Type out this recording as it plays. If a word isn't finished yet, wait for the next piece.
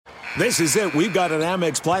This is it. We've got an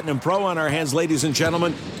Amex Platinum Pro on our hands, ladies and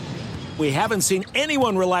gentlemen. We haven't seen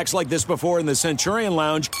anyone relax like this before in the Centurion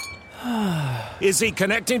Lounge. Is he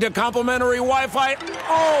connecting to complimentary Wi-Fi?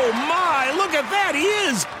 Oh, my. Look at that. He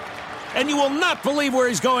is. And you will not believe where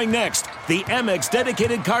he's going next. The Amex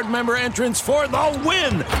dedicated card member entrance for the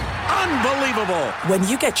win. Unbelievable. When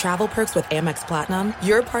you get travel perks with Amex Platinum,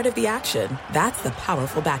 you're part of the action. That's the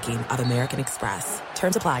powerful backing of American Express.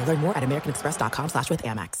 Terms apply. Learn more at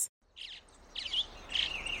americanexpress.com/withAmex.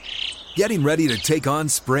 Getting ready to take on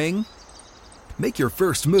spring? Make your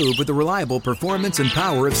first move with the reliable performance and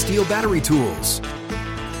power of Steel battery tools.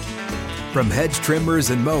 From hedge trimmers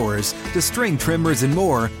and mowers to string trimmers and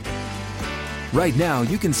more, right now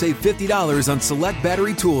you can save $50 on select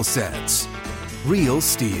battery tool sets. Real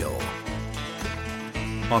Steel.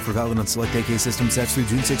 Offer valid on select AK system sets through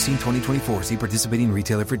June 16, 2024. See participating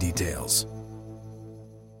retailer for details.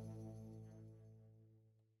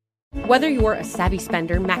 Whether you're a savvy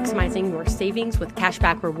spender maximizing your savings with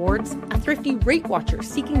cashback rewards, a thrifty rate watcher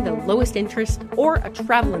seeking the lowest interest, or a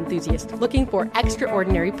travel enthusiast looking for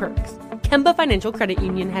extraordinary perks, Kemba Financial Credit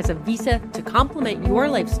Union has a visa to complement your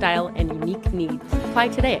lifestyle and unique needs. Apply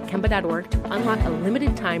today at Kemba.org to unlock a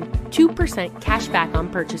limited time 2% cash back on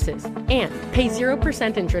purchases and pay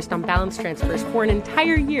 0% interest on balance transfers for an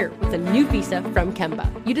entire year with a new visa from Kemba.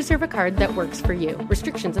 You deserve a card that works for you.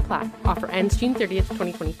 Restrictions apply. Offer ends June 30th,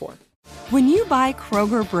 2024. When you buy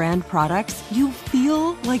Kroger brand products, you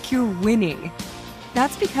feel like you're winning.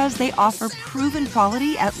 That's because they offer proven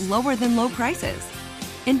quality at lower than low prices.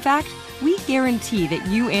 In fact, we guarantee that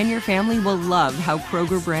you and your family will love how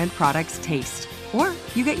Kroger brand products taste, or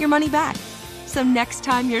you get your money back. So next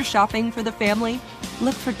time you're shopping for the family,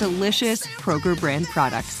 look for delicious Kroger brand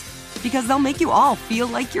products, because they'll make you all feel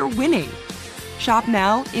like you're winning. Shop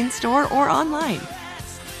now, in-store, or online.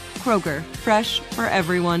 Kroger, fresh for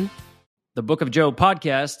everyone. The Book of Joe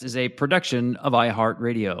podcast is a production of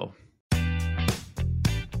iHeartRadio.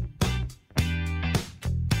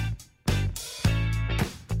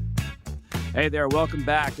 Hey there, welcome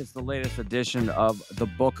back. It's the latest edition of the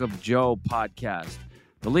Book of Joe podcast,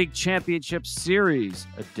 the League Championship Series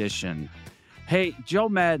edition. Hey, Joe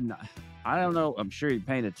Madden, I don't know, I'm sure you're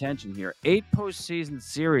paying attention here. 8 postseason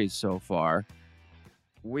series so far.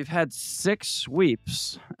 We've had 6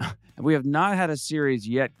 sweeps. We have not had a series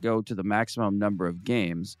yet go to the maximum number of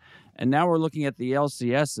games. And now we're looking at the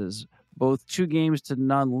LCSs, both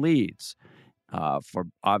 2-0 leads for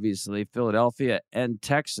obviously Philadelphia and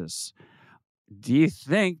Texas. Do you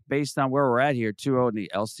think, based on where we're at here, 2-0 in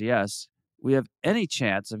the LCS, we have any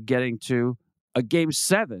chance of getting to a Game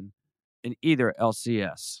 7 in either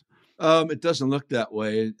LCS? It doesn't look that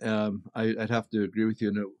way. I'd have to agree with you.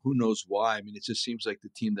 And who knows why? I mean, it just seems like the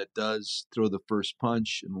team that does throw the first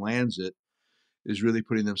punch and lands it is really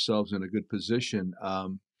putting themselves in a good position.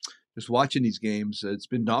 Just watching these games, it's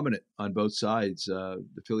been dominant on both sides. The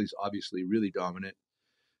Phillies obviously really dominant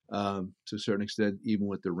to a certain extent, even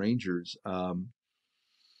with the Rangers.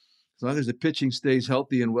 As long as the pitching stays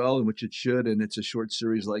healthy and well, in which it should, and it's a short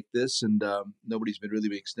series like this, and nobody's been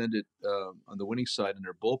really extended on the winning side in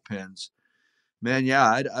their bullpens, man, yeah,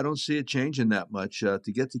 I don't see it changing that much. To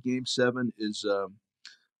get to Game 7 is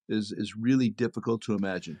really difficult to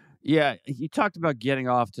imagine. Yeah, you talked about getting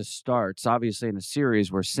off to starts. Obviously, in the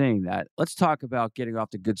series, we're seeing that. Let's talk about getting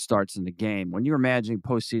off to good starts in the game. When you're imagining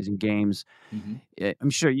postseason games,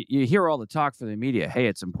 I'm sure you hear all the talk from the media, hey,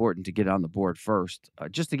 it's important to get on the board first.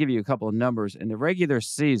 Just to give you a couple of numbers, in the regular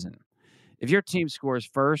season, if your team scores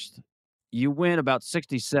first, you win about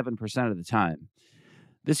 67% of the time.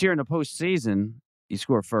 This year in the postseason, you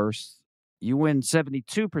score first, you win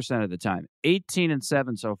 72% of the time,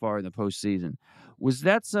 18-7 so far in the postseason. Was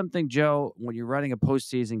that something, Joe, when you're running a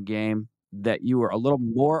postseason game, that you were a little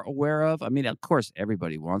more aware of? I mean, of course,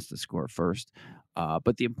 everybody wants to score first,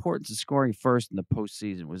 but the importance of scoring first in the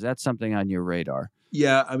postseason, was that something on your radar?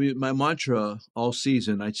 Yeah, I mean, my mantra all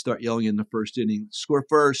season, I'd start yelling in the first inning, score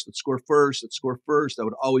first, let's score first, let's score first. That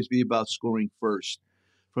would always be about scoring first.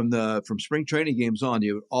 From spring training games on,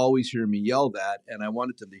 you would always hear me yell that, and I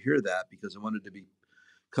wanted them to hear that because I wanted to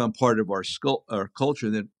become part of our culture.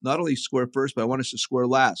 And then not only score first, but I want us to score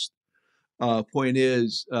last. Point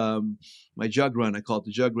is, my jug run, I call it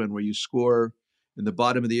the jug run, where you score in the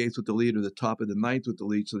bottom of the 8th with the lead or the top of the 9th with the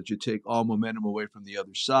lead so that you take all momentum away from the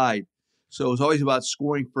other side. So it was always about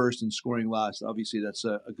scoring first and scoring last. Obviously, that's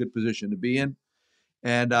a good position to be in.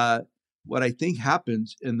 And what I think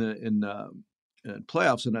happens in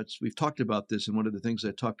playoffs, and we've talked about this, and one of the things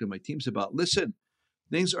I talk to my teams about, listen,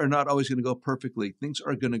 things are not always going to go perfectly. Things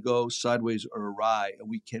are going to go sideways or awry, and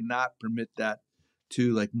we cannot permit that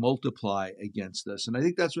to like multiply against us. And I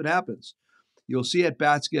think that's what happens. You'll see at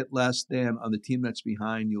bats get less than on the team that's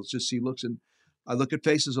behind. You'll just see looks, and I look at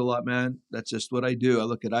faces a lot, man. That's just what I do. I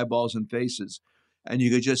look at eyeballs and faces, and you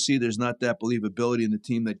could just see there's not that believability in the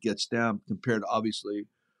team that gets down compared, obviously,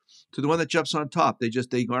 to the one that jumps on top. They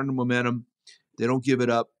garner momentum. They don't give it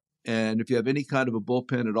up. And if you have any kind of a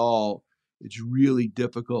bullpen at all, it's really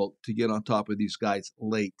difficult to get on top of these guys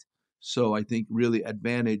late. So I think really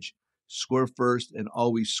advantage, score first and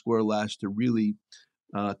always score last to really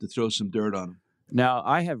to throw some dirt on them. Now,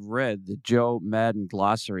 I have read the Joe Madden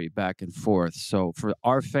glossary back and forth. So for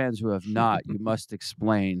our fans who have not, you must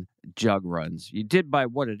explain jug runs. You did by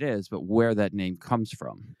what it is, but where that name comes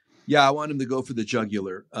from. Yeah, I want him to go for the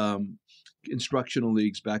jugular. Instructional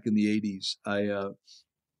leagues back in the 80s. I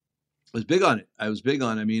was big on it. I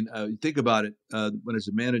mean, think about it. When I was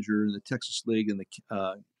a manager in the Texas League and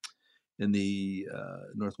the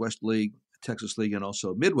Northwest League, Texas League, and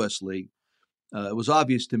also Midwest League, it was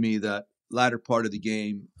obvious to me that latter part of the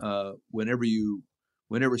game, whenever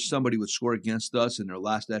somebody would score against us in their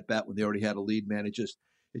last at bat when they already had a lead, man, it just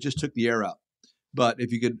took the air out. But if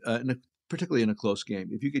you could, particularly in a close game,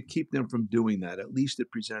 if you could keep them from doing that, at least it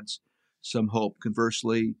presents some hope.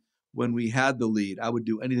 Conversely, when we had the lead, I would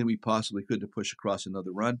do anything we possibly could to push across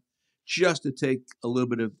another run, just to take a little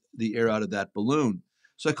bit of the air out of that balloon.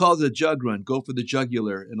 So I call it a jug run. Go for the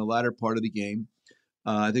jugular in the latter part of the game.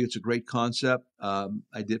 I think it's a great concept. I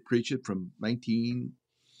did preach it from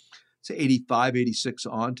 1985, 86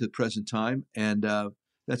 on to the present time. And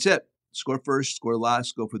that's it. Score first, score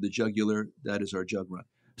last, go for the jugular. That is our jug run.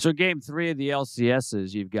 So game 3 of the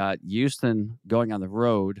LCSs, you've got Houston going on the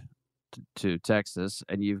road to Texas,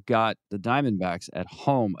 and you've got the Diamondbacks at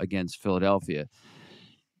home against Philadelphia.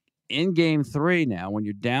 In game 3 now, when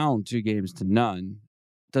you're down 2-0,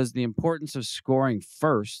 does the importance of scoring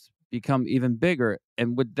first become even bigger?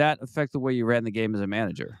 And would that affect the way you ran the game as a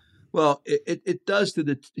manager? Well, it does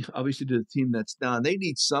obviously to the team that's down. They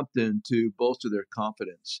need something to bolster their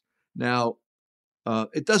confidence. Now,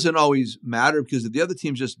 it doesn't always matter because if the other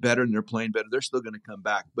team's just better and they're playing better, they're still going to come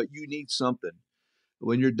back. But you need something.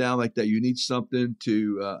 When you're down like that, you need something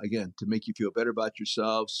to, again, to make you feel better about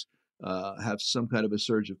yourselves, have some kind of a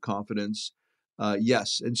surge of confidence.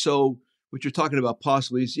 Yes. And so what you're talking about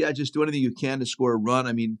possibly is, just do anything you can to score a run.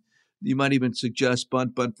 I mean, you might even suggest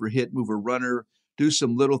bunt for hit, move a runner, do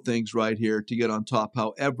some little things right here to get on top.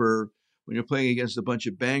 However, when you're playing against a bunch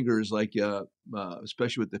of bangers, like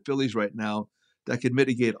especially with the Phillies right now, that could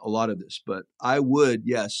mitigate a lot of this. But I would,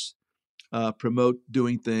 yes, promote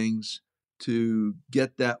doing things to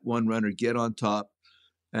get that one runner, get on top.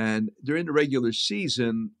 And during the regular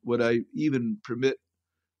season, what I even permit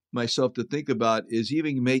myself to think about is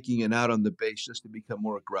even making an out on the base just to become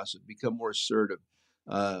more aggressive, become more assertive,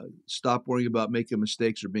 stop worrying about making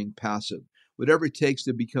mistakes or being passive. Whatever it takes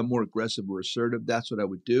to become more aggressive or assertive, that's what I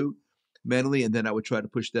would do mentally. And then I would try to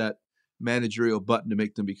push that managerial button to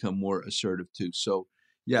make them become more assertive too. So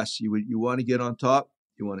yes, you want to get on top.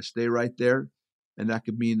 You want to stay right there. And that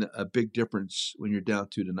could mean a big difference when you're down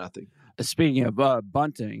 2-0. Speaking of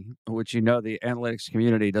bunting, which the analytics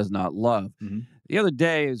community does not love, the other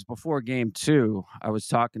day, it was before game 2, I was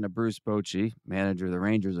talking to Bruce Bochy, manager of the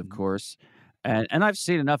Rangers, of course, and I've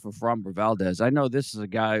seen enough of Framber Valdez. I know this is a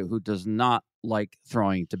guy who does not like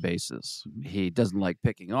throwing to bases. He doesn't like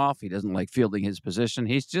picking off. He doesn't like fielding his position.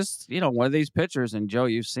 He's just, one of these pitchers, and Joe,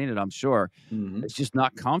 you've seen it, I'm sure. It's just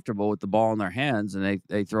not comfortable with the ball in their hands, and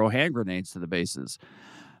they throw hand grenades to the bases.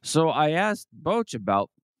 So I asked Boch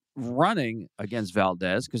about running against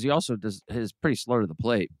Valdez, because he also is pretty slow to the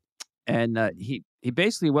plate. And he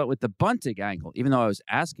basically went with the bunting angle, even though I was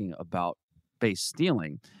asking about base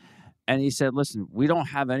stealing. And he said, listen, we don't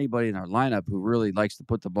have anybody in our lineup who really likes to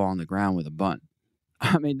put the ball on the ground with a bunt.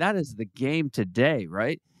 I mean, that is the game today,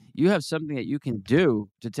 right? You have something that you can do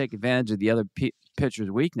to take advantage of the other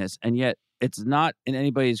pitcher's weakness, and yet it's not in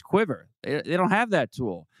anybody's quiver. They don't have that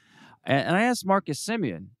tool. And I asked Marcus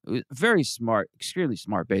Semien, who's a very smart, extremely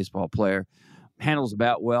smart baseball player, handles the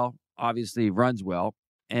bat well, obviously runs well.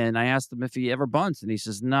 And I asked him if he ever bunts, and he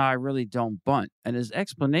says, no, I really don't bunt. And his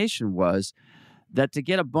explanation was that to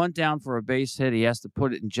get a bunt down for a base hit, he has to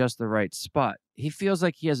put it in just the right spot. He feels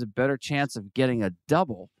like he has a better chance of getting a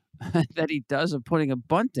double than he does of putting a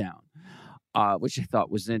bunt down, which I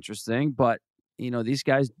thought was interesting. But, these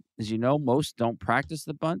guys, as you know, most don't practice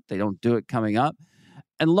the bunt. They don't do it coming up.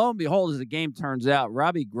 And lo and behold, as the game turns out,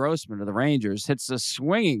 Robbie Grossman of the Rangers hits a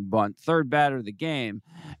swinging bunt, third batter of the game.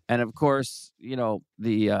 And, of course,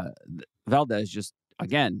 the Valdez just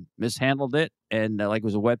again, mishandled it, and like it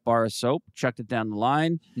was a wet bar of soap, chucked it down the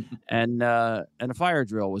line, and a fire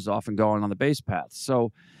drill was off and going on the base path.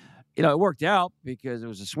 So, it worked out because it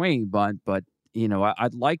was a swinging bunt, but,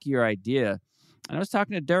 I'd like your idea. And I was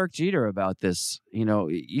talking to Derek Jeter about this.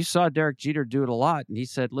 You saw Derek Jeter do it a lot, and he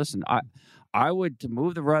said, listen, I would, to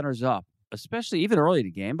move the runners up, especially even early in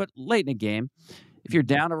the game, but late in the game, if you're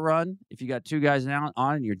down a run, if you got two guys on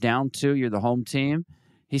and you're down two, you're the home team.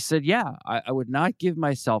 He said, yeah, I would not give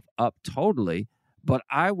myself up totally, but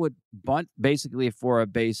I would bunt basically for a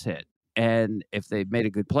base hit. And if they made a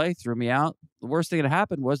good play, threw me out, the worst thing that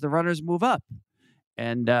happened was the runners move up.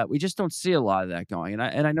 And we just don't see a lot of that going.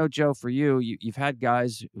 And I know, Joe, for you've had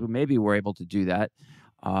guys who maybe were able to do that.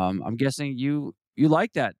 I'm guessing you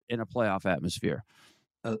like that in a playoff atmosphere.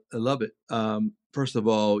 I love it. First of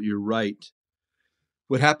all, you're right.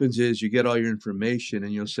 What happens is you get all your information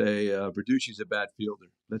and you'll say, Verducci's a bad fielder.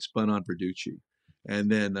 Let's bunt on Verducci.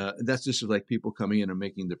 And then that's just like people coming in and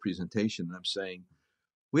making the presentation. And I'm saying,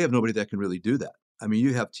 we have nobody that can really do that. I mean,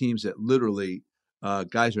 you have teams that literally,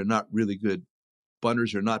 guys are not really good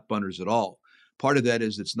bunters or not bunters at all. Part of that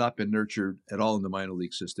is it's not been nurtured at all in the minor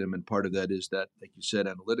league system. And part of that is that, like you said,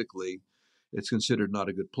 analytically, it's considered not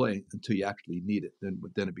a good play until you actually need it.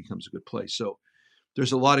 Then it becomes a good play. So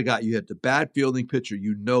there's a lot of guys. You had the bad fielding pitcher.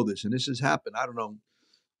 You know this. And this has happened, I don't know,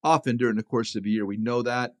 often during the course of a year. We know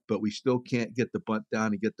that, but we still can't get the bunt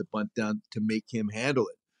down and get the bunt down to make him handle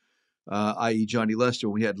it. I.e. Johnny Lester.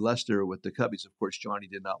 When we had Lester with the Cubbies, of course, Johnny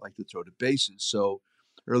did not like to throw to bases. So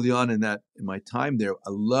early on in my time there, I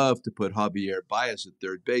loved to put Javier Baez at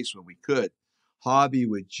third base when we could. Javi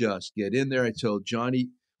would just get in there. We told Johnny,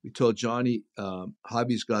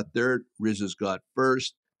 Javi's got third, Rizzo's got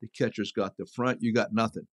first, the catcher's got the front. You got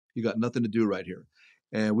nothing. You got nothing to do right here.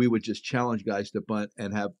 And we would just challenge guys to bunt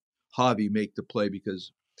and have Javi make the play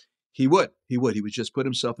because he would just put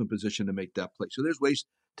himself in position to make that play. So there's ways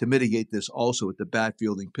to mitigate this also with the bad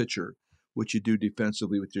fielding pitcher, which you do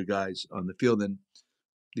defensively with your guys on the field. And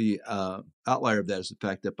the outlier of that is the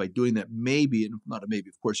fact that by doing that, maybe, and not a maybe,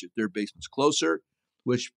 of course, your third baseman's closer,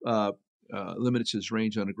 which limits his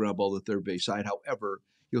range on a ground ball to third base side. However,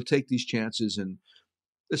 you'll take these chances. And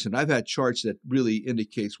listen, I've had charts that really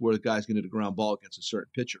indicates where the guy's going to get a ground ball against a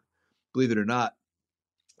certain pitcher. Believe it or not,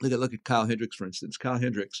 look at Kyle Hendricks, for instance. Kyle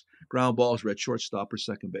Hendricks, ground balls were at shortstop or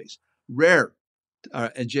second base. Rare.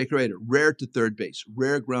 And Jake Rader, rare to third base.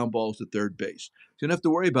 Rare ground balls to third base. So you don't have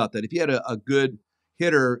to worry about that. If you had a good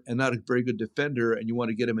hitter and not a very good defender and you want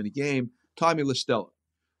to get him in a game, Tommy LaStella.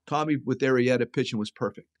 Tommy with Arrieta pitching was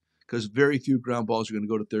perfect because very few ground balls are going to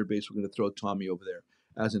go to third base. We're going to throw Tommy over there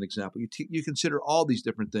as an example. You consider all these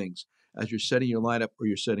different things as you're setting your lineup or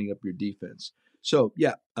you're setting up your defense. So,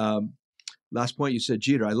 yeah, last point you said,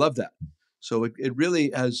 Jeter. I love that. So it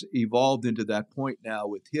really has evolved into that point now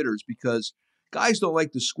with hitters because guys don't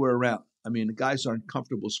like to square around. I mean, the guys aren't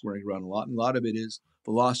comfortable squaring around a lot, and a lot of it is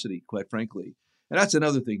velocity, quite frankly. And that's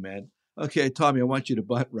another thing, man. Okay, Tommy, I want you to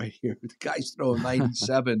bunt right here. The guy's throwing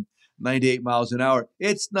 97, 98 miles an hour.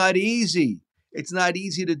 It's not easy. It's not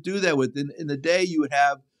easy to do that with. In the day, you would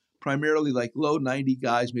have primarily like low 90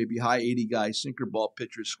 guys, maybe high 80 guys, sinker ball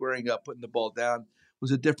pitchers squaring up, putting the ball down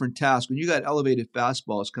was a different task. When you got elevated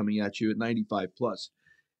fastballs coming at you at 95 plus,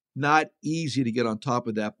 not easy to get on top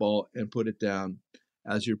of that ball and put it down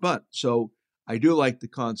as your bunt. So I do like the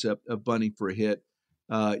concept of bunting for a hit.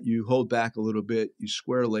 You hold back a little bit, you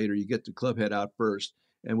square later, you get the club head out first.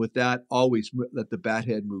 And with that, always let the bat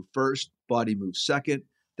head move first, body move second.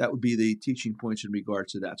 That would be the teaching points in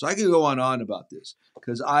regards to that. So I can go on about this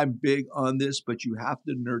because I'm big on this, but you have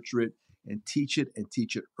to nurture it and teach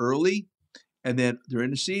it early. And then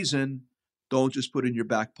during the season, don't just put it in your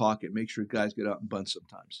back pocket. Make sure guys get out and bunt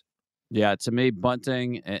sometimes. Yeah, to me,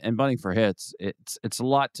 bunting and bunting for hits, it's a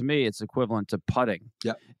lot. To me, it's equivalent to putting.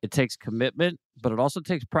 Yeah, it takes commitment, but it also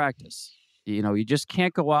takes practice. You just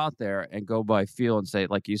can't go out there and go by feel and say,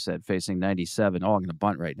 like you said, facing 97, I'm going to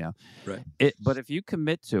bunt right now. Right. But if you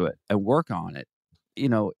commit to it and work on it,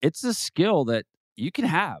 it's a skill that you can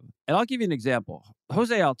have. And I'll give you an example.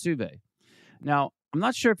 Jose Altuve. Now, I'm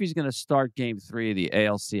not sure if he's going to start Game 3 of the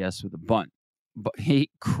ALCS with a bunt, but he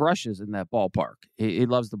crushes in that ballpark. He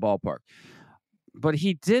loves the ballpark. But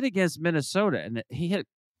he did against Minnesota, and he hit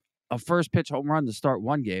a first pitch home run to start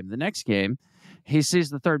one game. The next game, he sees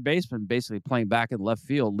the third baseman basically playing back in left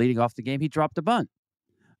field, leading off the game. He dropped a bunt.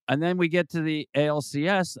 And then we get to the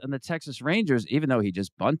ALCS, and the Texas Rangers, even though he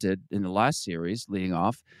just bunted in the last series leading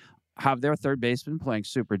off, have their third baseman playing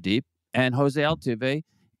super deep. And Jose Altuve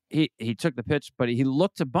he took the pitch, but he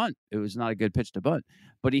looked to bunt. It was not a good pitch to bunt,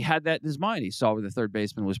 but he had that in his mind. He saw where the third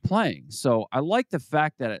baseman was playing. So I like the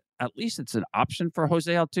fact that at least it's an option for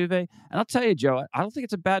Jose Altuve. And I'll tell you, Joe, I don't think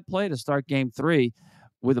it's a bad play to start Game 3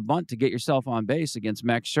 with a bunt to get yourself on base against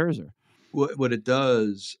Max Scherzer. What it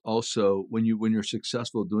does also when you're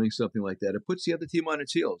successful doing something like that, it puts the other team on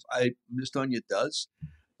its heels. I'm just telling you, it does.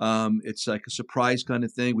 It's like a surprise kind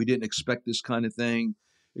of thing. We didn't expect this kind of thing.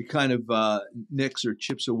 It kind of nicks or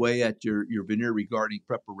chips away at your veneer regarding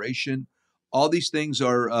preparation. All these things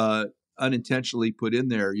are unintentionally put in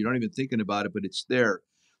there. You're not even thinking about it, but it's there.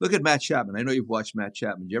 Look at Matt Chapman. I know you've watched Matt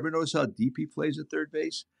Chapman. You ever notice how deep he plays at third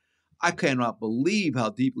base? I cannot believe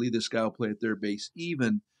how deeply this guy will play at third base,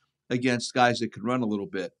 even against guys that can run a little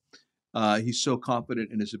bit. He's so confident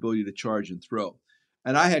in his ability to charge and throw.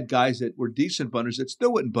 And I had guys that were decent bunters that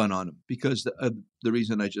still wouldn't bunt on him because of the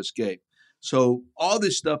reason I just gave. So all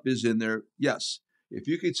this stuff is in there. Yes, if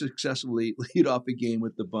you could successfully lead off a game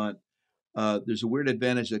with the bunt, there's a weird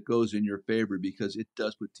advantage that goes in your favor because it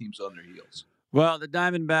does put teams on their heels. Well, the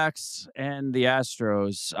Diamondbacks and the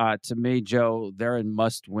Astros, to me, Joe, they're in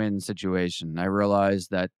must-win situation. I realize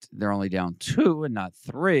that they're only down 2 and not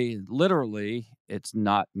 3. Literally, it's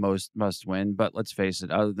not must-win, but let's face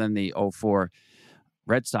it, other than the 0-4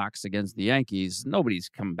 Red Sox against the Yankees, nobody's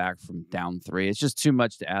come back from down 3. It's just too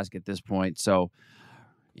much to ask at this point. So,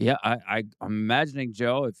 yeah, I'm imagining,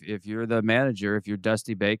 Joe, if you're the manager, if you're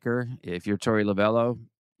Dusty Baker, if you're Torey Lovullo,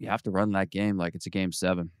 you have to run that game like it's a Game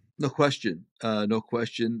 7. No question. No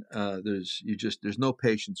question. There's no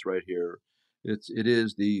patience right here. It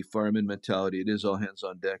is the fireman mentality. It is all hands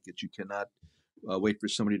on deck. You cannot wait for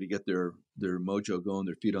somebody to get their mojo going,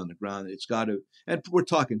 their feet on the ground. It's got to, and we're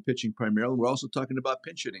talking pitching primarily. We're also talking about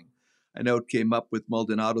pinch hitting. I know it came up with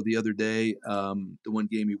Maldonado the other day. The one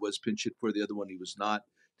game he was pinch hit for, the other one he was not.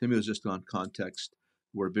 To me, it was just on context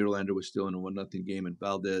where Verlander was still in a 1-0 game and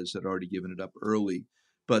Valdez had already given it up early.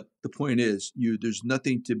 But the point is, there's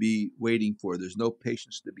nothing to be waiting for. There's no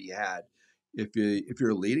patience to be had. If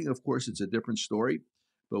you're leading, of course, it's a different story.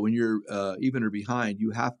 But when you're even or behind,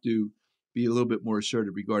 you have to be a little bit more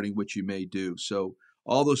assertive regarding what you may do. So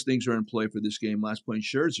all those things are in play for this game. Last point,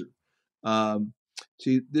 Scherzer.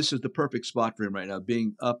 See, this is the perfect spot for him right now,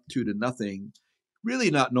 being up 2-0, really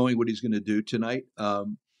not knowing what he's going to do tonight.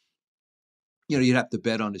 You'd have to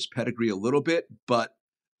bet on his pedigree a little bit, but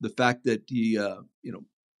the fact that he,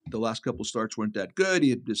 the last couple starts weren't that good. He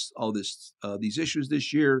had these issues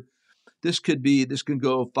this year. This can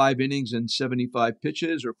go 5 innings and 75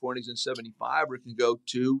 pitches, or 4 innings and 75, or it can go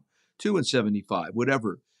 2 and 75,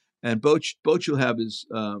 whatever. And Boch will have his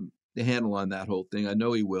the handle on that whole thing. I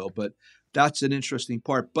know he will, but that's an interesting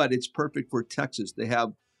part. But it's perfect for Texas. They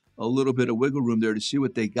have a little bit of wiggle room there to see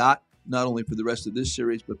what they got, not only for the rest of this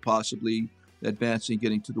series, but possibly advancing,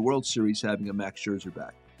 getting to the World Series, having a Max Scherzer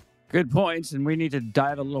back. Good points, and we need to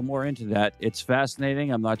dive a little more into that. It's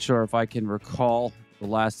fascinating. I'm not sure if I can recall the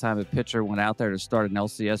last time a pitcher went out there to start an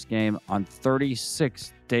LCS game on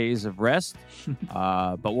 36 days of rest,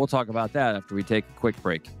 but we'll talk about that after we take a quick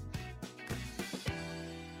break.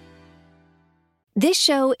 This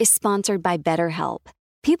show is sponsored by BetterHelp.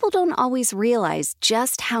 People don't always realize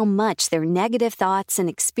just how much their negative thoughts and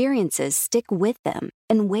experiences stick with them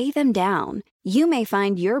and weigh them down. You may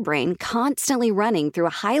find your brain constantly running through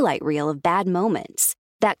a highlight reel of bad moments.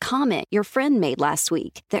 That comment your friend made last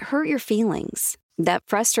week that hurt your feelings. That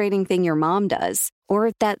frustrating thing your mom does.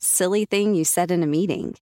 Or that silly thing you said in a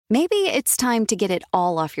meeting. Maybe it's time to get it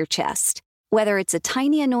all off your chest. Whether it's a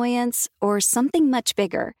tiny annoyance or something much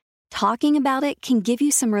bigger, talking about it can give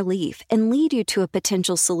you some relief and lead you to a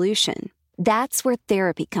potential solution. That's where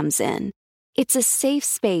therapy comes in. It's a safe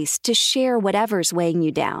space to share whatever's weighing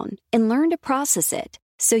you down and learn to process it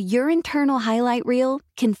so your internal highlight reel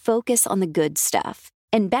can focus on the good stuff.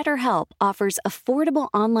 And BetterHelp offers affordable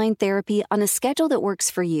online therapy on a schedule that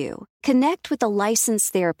works for you. Connect with a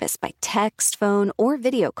licensed therapist by text, phone, or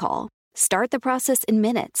video call. Start the process in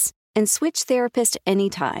minutes and switch therapist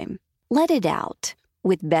anytime. Let it out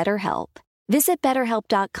with BetterHelp. Visit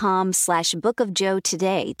BetterHelp.com/bookofjoe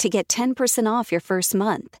today to get 10% off your first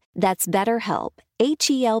month. That's BetterHelp,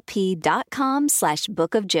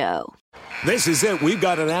 HELP.com/bookofjoe. This is it. We've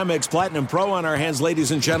got an Amex Platinum Pro on our hands,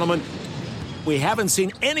 ladies and gentlemen. We haven't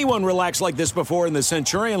seen anyone relax like this before in the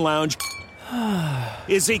Centurion Lounge.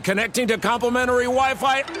 Is he connecting to complimentary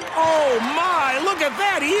Wi-Fi? Oh, my! Look at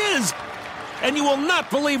that! He is! And you will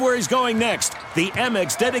not believe where he's going next. The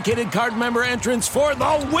Amex dedicated card member entrance for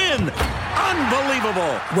the win.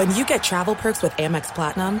 Unbelievable. When you get travel perks with Amex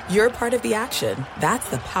Platinum, you're part of the action. That's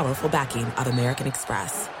the powerful backing of American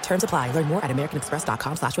Express. Terms apply. Learn more at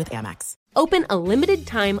americanexpress.com/withAmex. Open a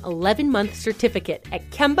limited-time 11-month certificate at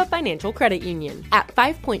Kemba Financial Credit Union. At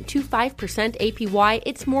 5.25% APY,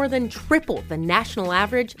 it's more than triple the national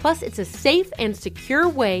average, plus it's a safe and secure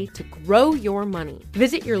way to grow your money.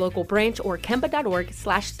 Visit your local branch or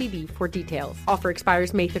kemba.org/CD for details. Offer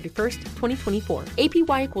expires May 31st, 2024.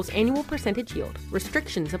 APY equals annual percentage yield.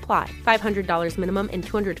 Restrictions apply. $500 minimum and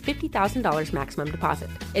 $250,000 maximum deposit.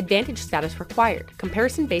 Advantage status required.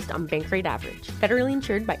 Comparison based on bank rate average. Federally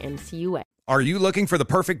insured by NCUA. Are you looking for the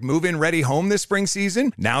perfect move-in ready home this spring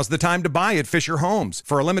season? Now's the time to buy at Fisher Homes.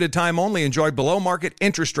 For a limited time only, enjoy below-market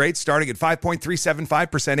interest rates starting at 5.375%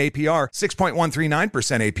 APR,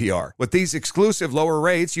 6.139% APR. With these exclusive lower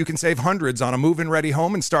rates, you can save hundreds on a move-in ready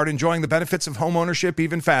home and start enjoying the benefits of homeownership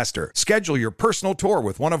even faster. Schedule your personal tour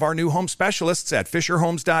with one of our new home specialists at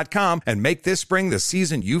FisherHomes.com and make this spring the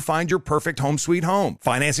season you find your perfect home sweet home.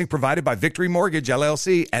 Financing provided by Victory Mortgage,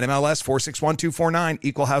 LLC, NMLS 461249,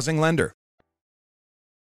 Equal Housing Lender.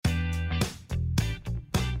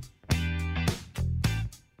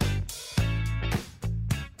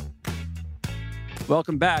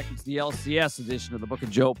 Welcome back. It's the LCS edition of the Book of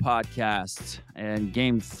Joe podcast. And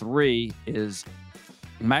game 3 is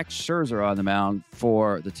Max Scherzer on the mound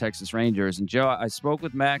for the Texas Rangers. And Joe, I spoke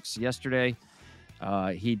with Max yesterday.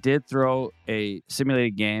 He did throw a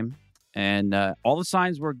simulated game, and all the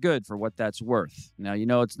signs were good for what that's worth. Now,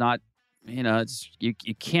 it's not,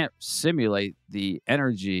 you can't simulate the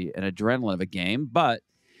energy and adrenaline of a game, but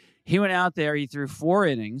he went out there, he threw 4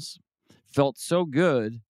 innings, felt so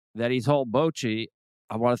good that he told Bochy,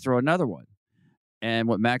 I want to throw another one. And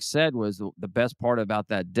what Max said was the best part about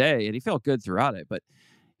that day, and he felt good throughout it, but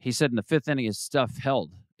he said in the 5th inning, his stuff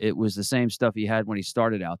held. It was the same stuff he had when he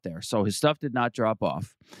started out there. So his stuff did not drop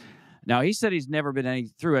off. Now, he said he's never been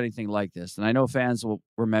through anything like this. And I know fans will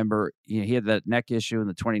remember he had that neck issue in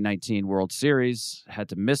the 2019 World Series, had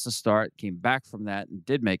to miss a start, came back from that and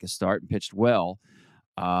did make a start and pitched well.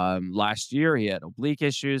 Last year, he had oblique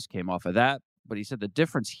issues, came off of that. But he said the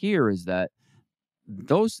difference here is that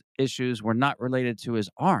those issues were not related to his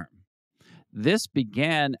arm. This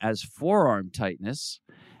began as forearm tightness,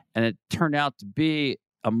 and it turned out to be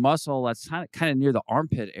a muscle that's kind of near the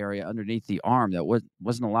armpit area underneath the arm that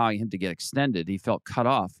wasn't allowing him to get extended. He felt cut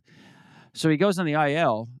off. So he goes on the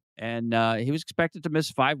IL, and he was expected to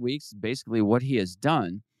miss 5 weeks, basically what he has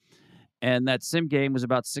done. And that sim game was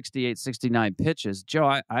about 68, 69 pitches.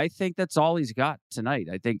 Joe, I think that's all he's got tonight.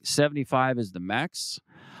 I think 75 is the max.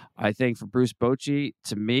 I think for Bruce Bochy,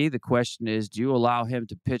 to me, the question is, do you allow him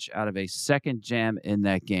to pitch out of a second jam in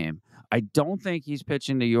that game? I don't think he's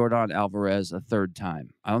pitching to Yordan Alvarez a third time.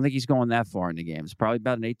 I don't think he's going that far in the game. It's probably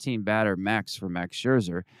about an 18-batter max for Max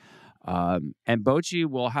Scherzer. And Bochy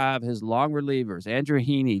will have his long relievers, Andrew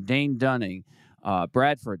Heaney, Dane Dunning,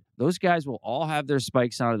 Bradford. Those guys will all have their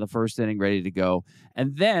spikes on in the first inning ready to go.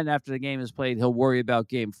 And then after the game is played, he'll worry about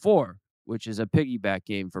game 4, which is a piggyback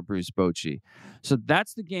game for Bruce Bochy. So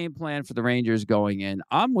that's the game plan for the Rangers going in.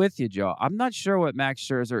 I'm with you, Joe. I'm not sure what Max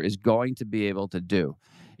Scherzer is going to be able to do.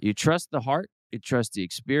 You trust the heart. You trust the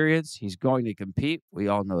experience. He's going to compete. We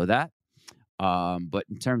all know that. But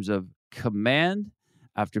in terms of command,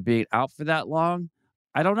 after being out for that long,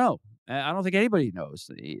 I don't know. I don't think anybody knows.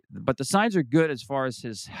 But the signs are good as far as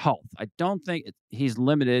his health. I don't think he's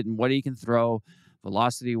limited in what he can throw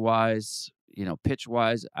velocity-wise,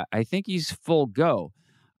 pitch-wise. I think he's full go.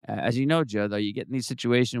 As you know, Joe, though, you get in these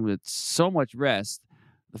situations with so much rest,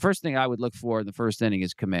 the first thing I would look for in the first inning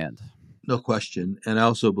is command. No question. And I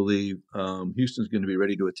also believe Houston's going to be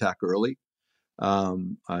ready to attack early.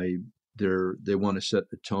 They want to set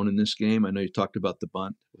the tone in this game. I know you talked about the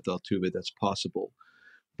bunt with Altuve. That's possible.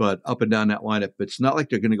 But up and down that lineup, it's not like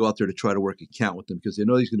they're going to go out there to try to work a count with him because they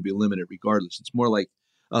know he's going to be limited regardless. It's more like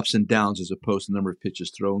ups and downs as opposed to the number of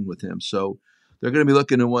pitches thrown with him. So they're going to be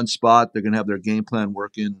looking in one spot. They're going to have their game plan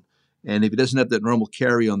working. And if he doesn't have that normal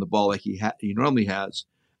carry on the ball like he normally has,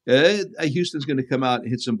 Houston's going to come out and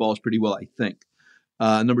hit some balls pretty well, I think.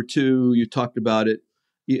 Number 2, you talked about it.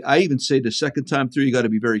 I even say the second time through, you got to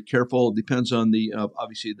be very careful. It depends on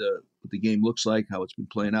obviously what the game looks like, how it's been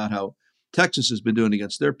playing out, how Texas has been doing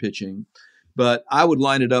against their pitching. But I would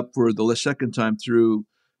line it up for the second time through,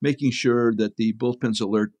 making sure that the bullpen's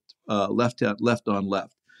alert left on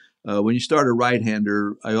left. When you start a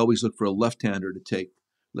right-hander, I always look for a left-handed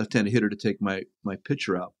hitter to take my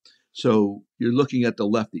pitcher out. So you're looking at the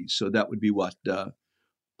lefties. So that would be what the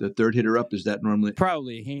third hitter up. Is that normally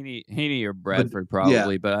probably Heaney or Bradford?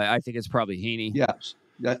 But I think it's probably Heaney. Yes,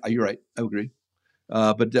 you're right. I agree.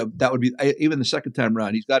 But that would be even the second time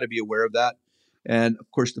around. He's got to be aware of that. And of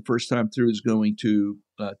course, the first time through is going to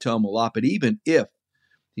tell him a lot. But even if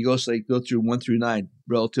he go through 1 through 9,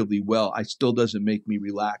 relatively well. I still doesn't make me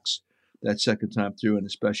relax that second time through, and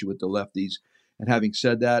especially with the lefties. And having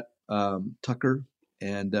said that, Tucker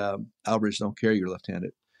and Alvarez don't carry your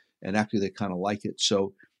left-handed, and actually they kind of like it.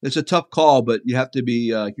 So it's a tough call, but you have to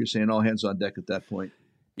be, like you're saying, all hands on deck at that point.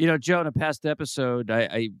 Joe, in a past episode,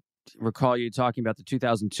 I recall you talking about the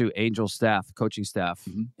 2002 Angel coaching staff,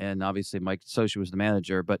 and obviously Mike Scioscia was the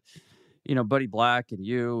manager, but Buddy Black and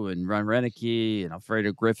you and Ron Renicky and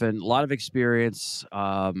Alfredo Griffin, a lot of experience.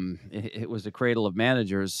 It was the cradle of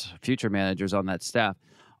managers, future managers on that staff.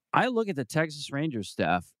 I look at the Texas Rangers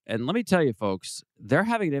staff, and let me tell you, folks, they're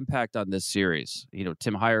having an impact on this series.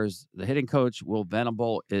 Tim Hires, the hitting coach. Will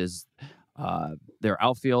Venable is their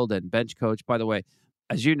outfield and bench coach. By the way,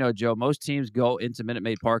 as you know, Joe, most teams go into Minute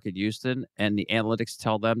Maid Park in Houston, and the analytics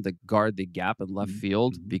tell them to guard the gap in left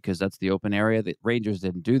field because that's the open area. The Rangers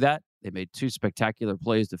didn't do that. They made two spectacular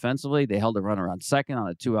plays defensively. They held a runner on second on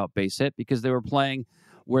a 2-out base hit because they were playing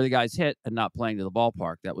where the guys hit and not playing to the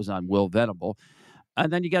ballpark. That was on Will Venable.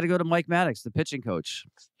 And then you got to go to Mike Maddox, the pitching coach.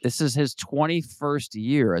 This is his 21st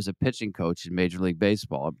year as a pitching coach in Major League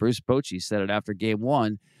Baseball. And Bruce Bochy said it after Game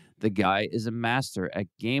 1, the guy is a master at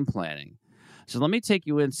game planning. So let me take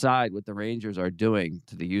you inside what the Rangers are doing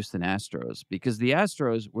to the Houston Astros, because the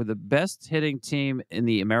Astros were the best hitting team in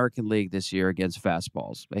the American League this year against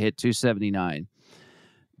fastballs. They hit 279.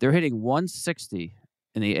 They're hitting 160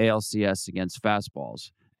 in the ALCS against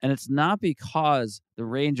fastballs. And it's not because the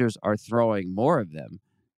Rangers are throwing more of them.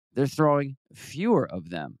 They're throwing fewer of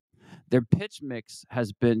them. Their pitch mix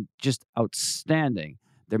has been just outstanding.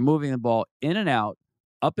 They're moving the ball in and out,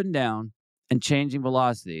 up and down, and changing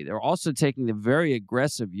velocity. They're also taking the very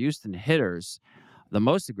aggressive Houston hitters, the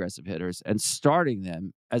most aggressive hitters, and starting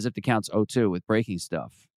them as if the count's 0-2 with breaking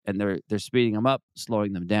stuff. And they're speeding them up,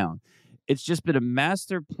 slowing them down. It's just been a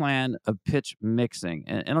master plan of pitch mixing.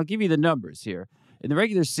 And I'll give you the numbers here. In the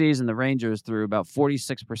regular season, the Rangers threw about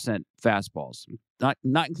 46% fastballs,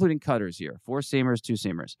 not including cutters here, 4-seamers,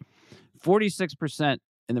 2-seamers. 46%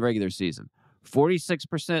 in the regular season,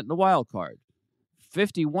 46% in the wild card,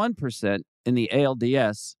 51% in the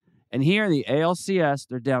ALDS, and here in the ALCS,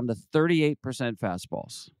 they're down to 38%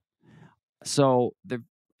 fastballs. So the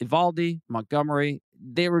Eovaldi, Montgomery,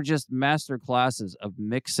 they were just master classes of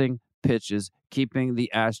mixing pitches, keeping the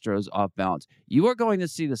Astros off balance. You are going to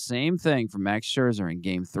see the same thing from Max Scherzer in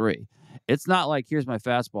Game 3. It's not like, here's my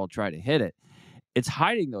fastball, try to hit it. It's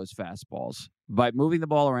hiding those fastballs by moving the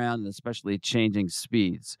ball around and especially changing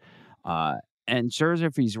speeds. And Scherzer,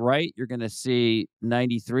 if he's right, you're going to see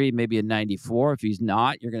 93, maybe a 94. If he's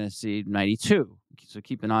not, you're going to see 92. So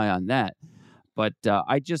keep an eye on that. But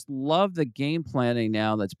I just love the game planning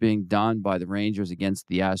now that's being done by the Rangers against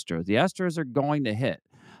the Astros. The Astros are going to hit,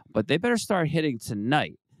 but they better start hitting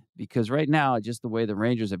tonight, because right now, just the way the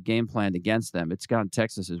Rangers have game planned against them, it's gone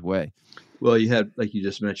Texas's way. Well, you had, like you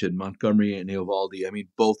just mentioned, Montgomery and Eovaldi. I mean,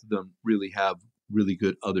 both of them really have really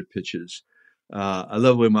good other pitches. I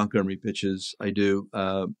love the way Montgomery pitches. I do.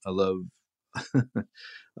 I love,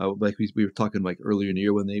 like we were talking like earlier in the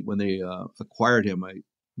year when they acquired him. I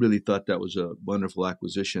really thought that was a wonderful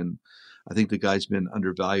acquisition. I think the guy's been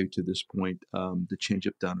undervalued to this point. The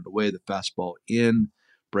changeup down and away, the fastball in,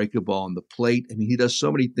 break a ball on the plate. I mean, he does so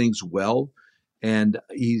many things well, and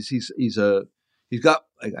I've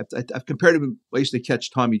compared him. I used to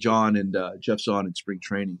catch Tommy John and Jeff Zahn in spring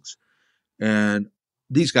trainings, and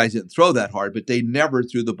these guys didn't throw that hard, but they never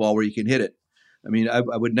threw the ball where you can hit it. I mean, it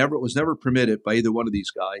was never permitted by either one of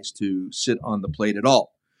these guys to sit on the plate at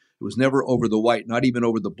all. It was never over the white, not even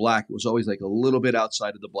over the black. It was always like a little bit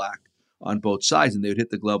outside of the black on both sides, and they would hit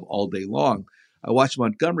the glove all day long. I watched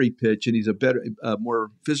Montgomery pitch, and he's a better,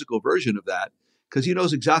 more physical version of that, because he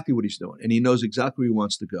knows exactly what he's doing, and he knows exactly where he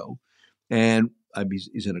wants to go. And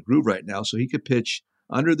he's in a groove right now, so he could pitch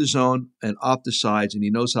under the zone and off the sides, and he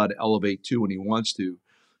knows how to elevate too when he wants to.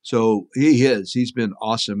 So he's been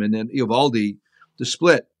awesome. And then Eovaldi, the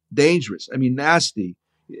split, dangerous. I mean, nasty.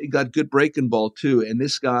 He got good breaking ball too. And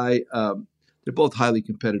this guy, they're both highly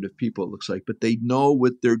competitive people, it looks like, but they know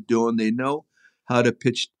what they're doing. They know how to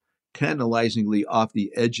pitch tantalizingly off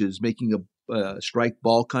the edges, making a strike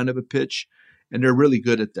ball kind of a pitch. And they're really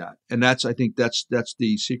good at that. And I think that's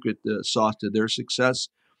the secret sauce to their success.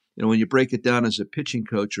 You know, when you break it down as a pitching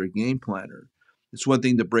coach or a game planner, it's one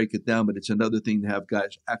thing to break it down, but it's another thing to have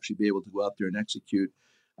guys actually be able to go out there and execute.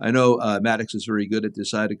 I know Maddox is very good at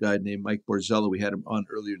this. I had a guy named Mike Borzello. We had him on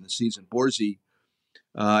earlier in the season. Borzy,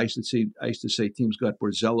 I used to say teams got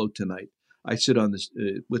Borzello tonight. I sit on this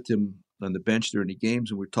with him on the bench during the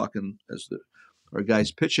games, and we're talking as our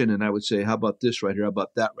guys pitching, and I would say, how about this right here? How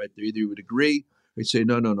about that right there? Either you would agree, or you'd say,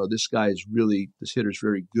 no, this hitter's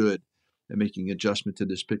very good. and making adjustment to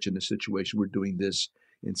this pitch in this situation. We're doing this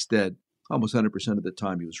instead. Almost 100% of the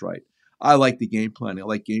time he was right. I like the game planning. I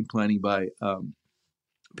like game planning by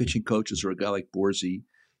pitching coaches or a guy like Borzy,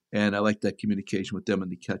 and I like that communication with them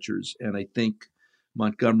and the catchers. And I think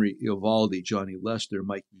Montgomery, Eovaldi, Johnny Lester,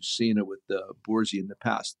 Mike Mussina with Borzy in the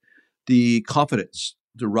past, the confidence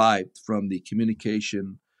derived from the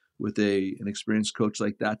communication with an experienced coach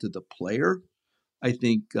like that to the player, I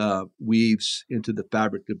think weaves into the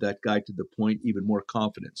fabric of that guy to the point even more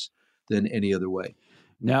confidence than any other way.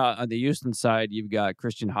 Now, on the Houston side, you've got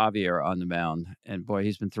Christian Javier on the mound. And, boy,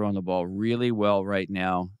 he's been throwing the ball really well right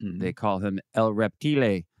now. Mm-hmm. They call him El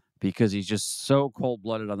Reptile because he's just so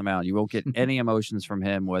cold-blooded on the mound. You won't get any emotions from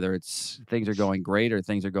him, whether it's things are going great or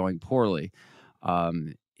things are going poorly.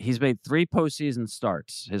 He's made 3 postseason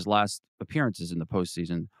starts. His last appearances in the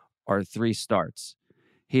postseason are 3 starts.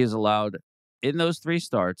 He has allowed, in those 3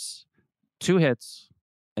 starts, 2 hits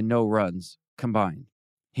and no runs combined.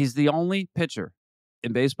 He's the only pitcher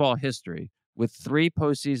in baseball history with 3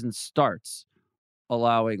 postseason starts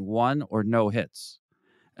allowing 1 or no hits.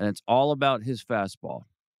 And it's all about his fastball.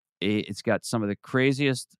 It's got some of the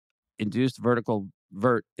craziest induced vertical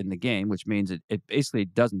vert in the game, which means it basically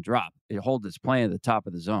doesn't drop. It holds its plane at the top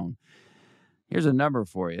of the zone. Here's a number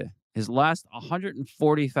for you. His last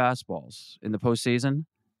 140 fastballs in the postseason,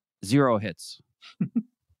 0 hits.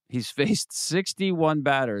 He's faced 61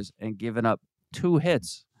 batters and given up 2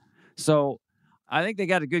 hits. So I think they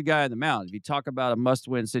got a good guy on the mound. If you talk about a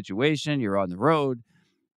must-win situation, you're on the road.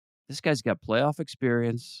 This guy's got playoff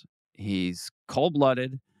experience. He's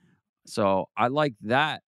cold-blooded. So I like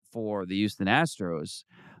that for the Houston Astros.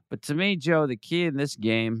 But to me, Joe, the key in this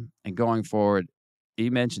game and going forward,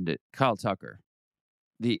 you mentioned it, Kyle Tucker.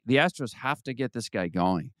 The Astros have to get this guy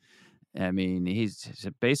going. I mean, he's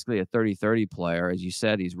basically a 30-30 player. As you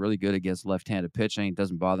said, he's really good against left-handed pitching. It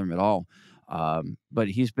doesn't bother him at all. But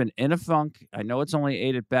he's been in a funk. I know it's only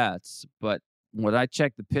 8 at-bats, but when I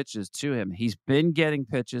check the pitches to him, he's been getting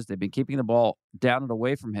pitches. They've been keeping the ball down and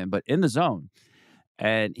away from him, but in the zone.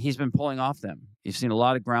 And he's been pulling off them. You've seen a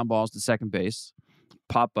lot of ground balls to second base,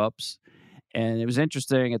 pop-ups. And it was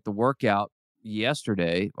interesting at the workout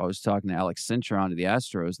yesterday. I was talking to Alex Cintron of the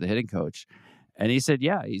Astros, the hitting coach. And he said,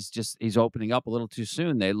 yeah, he's opening up a little too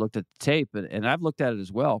soon. They looked at the tape, and I've looked at it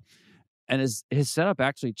as well. And his setup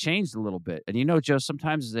actually changed a little bit. And, Joe,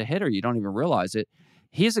 sometimes as a hitter, you don't even realize it.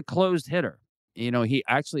 He's a closed hitter. He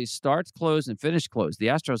actually starts closed and finishes closed. The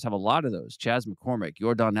Astros have a lot of those. Chas McCormick,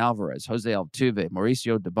 Yordan Alvarez, Jose Altuve,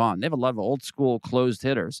 Mauricio Dubon. They have a lot of old school closed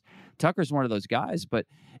hitters. Tucker's one of those guys. But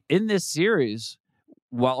in this series,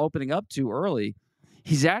 while opening up too early,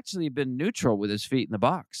 he's actually been neutral with his feet in the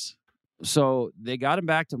box. So they got him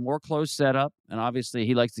back to more closed setup. And obviously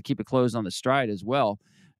he likes to keep it closed on the stride as well.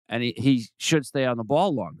 And he should stay on the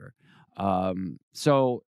ball longer.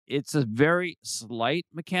 So it's a very slight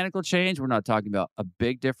mechanical change. We're not talking about a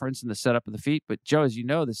big difference in the setup of the feet. But, Joe, as you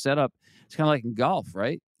know, the setup, it's kind of like in golf,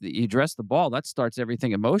 right? You dress the ball, that starts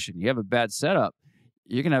everything in motion. You have a bad setup,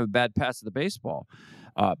 you're going to have a bad pass to the baseball.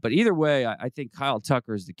 But either way, I think Kyle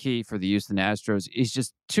Tucker is the key for the Houston Astros. He's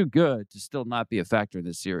just too good to still not be a factor in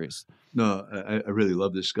this series. No, I really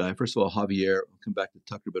love this guy. First of all, Javier, I'll come back to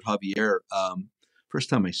Tucker, but Javier, first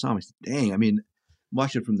time I saw him, I said, dang,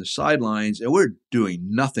 watching from the sidelines, and we're doing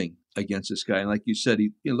nothing against this guy. And like you said,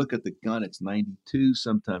 look at the gun, it's 92,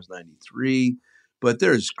 sometimes 93. But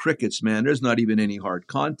there's crickets, man. There's not even any hard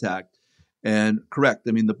contact. And correct,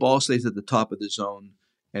 the ball stays at the top of the zone,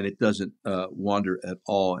 and it doesn't wander at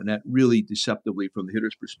all. And that really deceptively, from the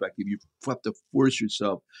hitter's perspective, you have to force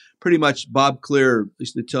yourself. Pretty much, Bob Clear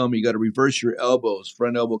used to tell me you got to reverse your elbows.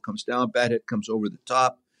 Front elbow comes down, bat hit comes over the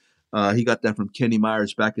top. He got that from Kenny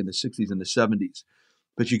Myers back in the 60s and the 70s.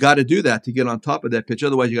 But you got to do that to get on top of that pitch.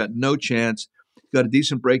 Otherwise, you got no chance. You got a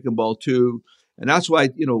decent breaking ball, too. And that's why,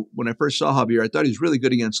 when I first saw Javier, I thought he was really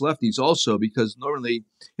good against lefties also, because normally,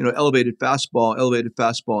 elevated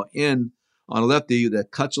fastball in on a lefty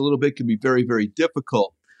that cuts a little bit can be very, very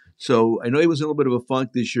difficult. So I know he was in a little bit of a funk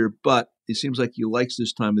this year, but it seems like he likes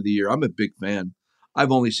this time of the year. I'm a big fan.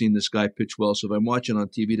 I've only seen this guy pitch well. So if I'm watching on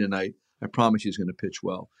TV tonight, I promise he's going to pitch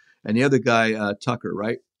well. And the other guy, Tucker,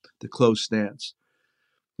 right? The closed stance.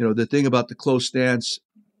 The thing about the closed stance,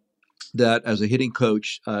 that as a hitting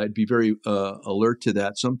coach, I'd be very alert to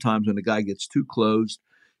that. Sometimes when a guy gets too closed,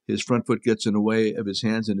 his front foot gets in the way of his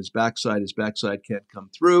hands and his backside can't come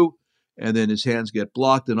through, and then his hands get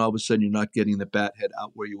blocked, and all of a sudden you're not getting the bat head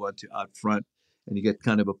out where you want to, out front, and you get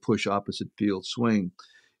kind of a push opposite field swing.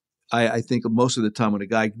 I think most of the time when a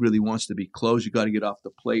guy really wants to be close, you got to get off the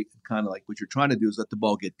plate. Kind of like what you're trying to do is let the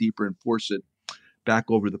ball get deeper and force it back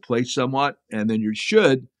over the plate somewhat, and then you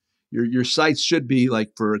should your sights should be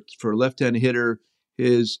like for a left-handed hitter,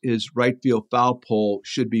 his right field foul pole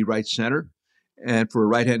should be right center, and for a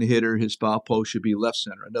right-handed hitter, his foul pole should be left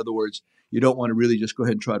center. In other words, you don't want to really just go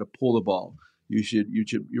ahead and try to pull the ball.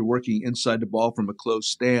 You're working inside the ball from a close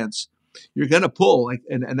stance. You're going to pull,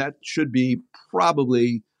 and that should be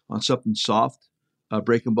probably on something soft,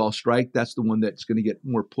 breaking ball strike. That's the one that's going to get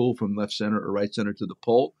more pull from left center or right center to the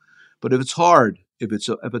pole. But if it's hard, if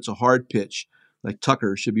it's a hard pitch, like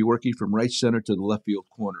Tucker should be working from right center to the left field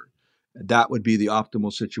corner. That would be the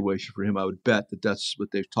optimal situation for him. I would bet that's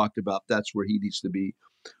what they've talked about. That's where he needs to be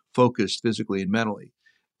focused physically and mentally.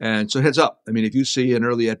 And so heads up. I mean, if you see an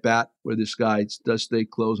early at bat where this guy does stay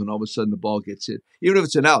close and all of a sudden the ball gets hit, even if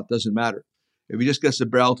it's an out, doesn't matter. If he just gets the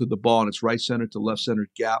barrel to the ball and it's right center to left center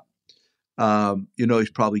gap, he's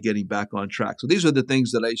probably getting back on track. So these are the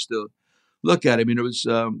things that I used to look at. I mean, it was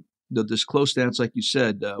this close stance, like you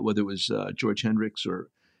said, whether it was George Hendricks or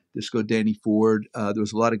Disco Danny Ford. There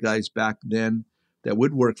was a lot of guys back then that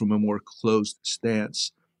would work from a more closed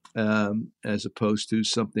stance. As opposed to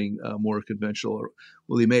something more conventional, or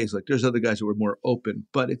Willie Mays. Like there's other guys that were more open,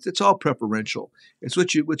 but it's all preferential. It's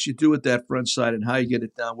what you do with that front side and how you get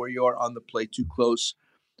it down, where you are on the plate, too close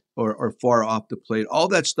or far off the plate. All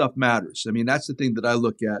that stuff matters. I mean, that's the thing that I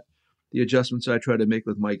look at, the adjustments I try to make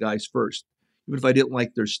with my guys first. Even if I didn't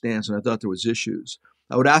like their stance and I thought there was issues,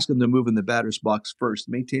 I would ask them to move in the batter's box first,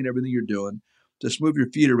 maintain everything you're doing, just move your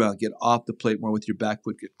feet around, get off the plate more with your back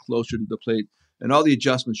foot, get closer to the plate. And all the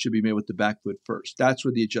adjustments should be made with the back foot first. That's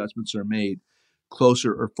where the adjustments are made,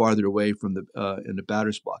 closer or farther away from the in the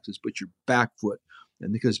batter's boxes. But your back foot,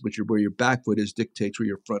 and where your back foot is dictates where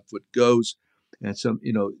your front foot goes. And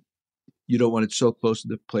you don't want it so close to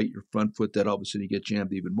the plate, your front foot, that all of a sudden you get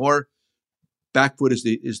jammed even more. Back foot is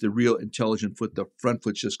the real intelligent foot. The front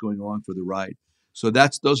foot's just going along for the ride. So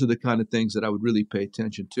those are the kind of things that I would really pay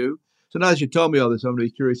attention to. So now as you tell me all this, I'm going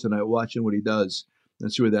to be curious tonight watching what he does.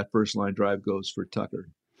 And see where that first line drive goes for Tucker.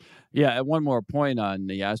 Yeah, and one more point on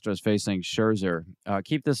the Astros facing Scherzer.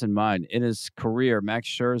 Keep this in mind. In his career, Max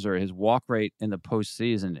Scherzer, his walk rate in the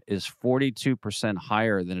postseason is 42%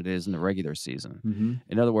 higher than it is in the regular season. Mm-hmm.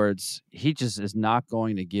 In other words, he just is not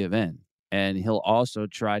going to give in. And he'll also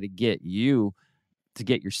try to get you to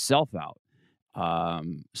get yourself out.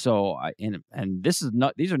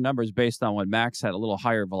 These are numbers based on when Max had a little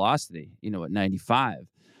higher velocity, at 95.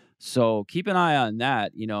 So keep an eye on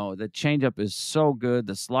that. The changeup is so good.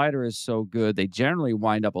 The slider is so good. They generally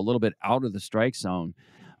wind up a little bit out of the strike zone.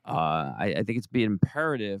 I think it's being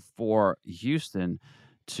imperative for Houston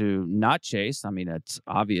to not chase. I mean, it's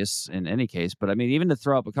obvious in any case. But, I mean, even to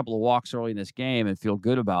throw up a couple of walks early in this game and feel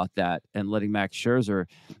good about that and letting Max Scherzer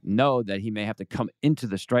know that he may have to come into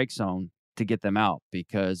the strike zone to get them out.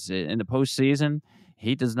 Because in the postseason,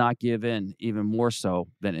 he does not give in, even more so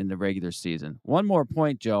than in the regular season. One more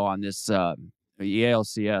point, Joe, on this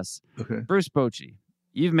ALCS. Okay. Bruce Bochy,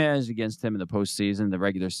 you've managed against him in the postseason, the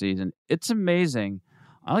regular season. It's amazing.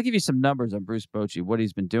 I'll give you some numbers on Bruce Bochy, what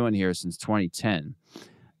he's been doing here since 2010.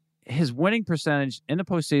 His winning percentage in the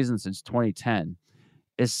postseason since 2010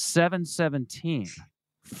 is .717,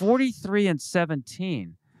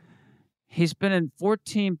 43-17. He's been in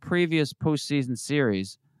 14 previous postseason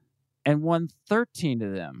series and won 13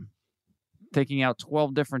 of them, taking out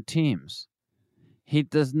 12 different teams. He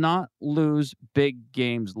does not lose big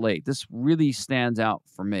games late. This really stands out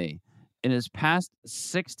for me. In his past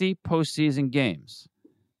 60 postseason games,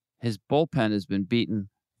 his bullpen has been beaten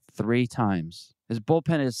 3 times. His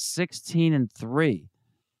bullpen is 16-3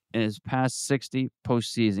 in his past 60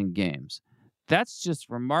 postseason games. That's just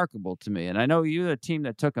remarkable to me. And I know you're the team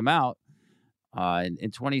that took him out in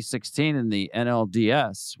 2016 in the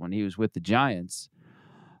NLDS when he was with the Giants.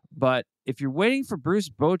 But if you're waiting for Bruce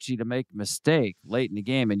Bochy to make a mistake late in the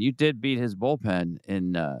game, and you did beat his bullpen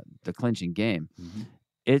in the clinching game,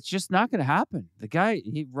 it's just not going to happen. The guy,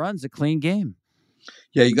 he runs a clean game.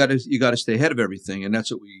 Yeah, you got to stay ahead of everything, and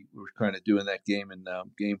that's what we were trying to do in that game. In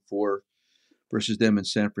Game 4 versus them in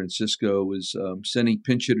San Francisco, was sending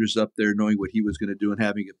pinch hitters up there, knowing what he was going to do, and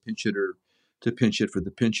having a pinch hitter to pinch hit for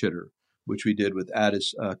the pinch hitter, which we did with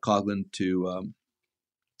Addis Coghlan to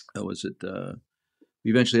we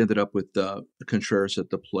eventually ended up with Contreras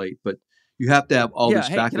at the plate. But you have to have all this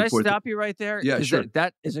back and forth. Can I stop you right there? Yeah, sure.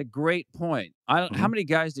 That is a great point. How many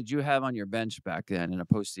guys did you have on your bench back then in a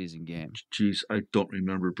postseason game? Jeez, I don't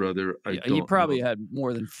remember, brother. You probably had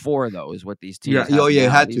more than 4, though, is what these teams have. Yeah, you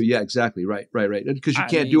had to. Yeah, exactly. Right. Because you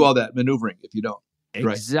can't do all that maneuvering if you don't.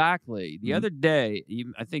 Exactly. The other day,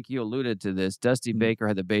 I think you alluded to this, Dusty Baker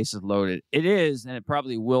had the bases loaded. It is, and it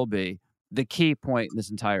probably will be, the key point in this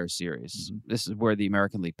entire series. This is where the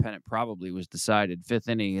American League pennant probably was decided. 5th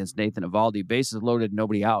inning against Nathan Eovaldi, bases loaded,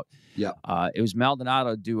 nobody out. Yeah. It was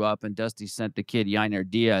Maldonado due up, and Dusty sent the kid Yainer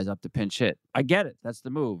Diaz up to pinch hit. I get it. That's the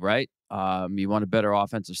move, right? You want a better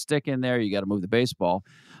offensive stick in there. You got to move the baseball.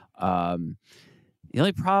 The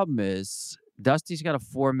only problem is Dusty's got a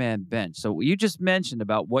 4-man bench. So you just mentioned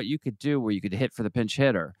about what you could do where you could hit for the pinch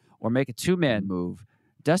hitter or make a 2-man move.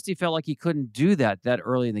 Dusty felt like he couldn't do that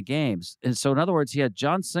early in the games. And so, in other words, he had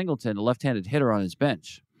John Singleton, a left-handed hitter, on his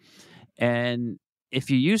bench. And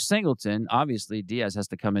if you use Singleton, obviously Diaz has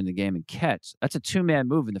to come in the game and catch. That's a 2-man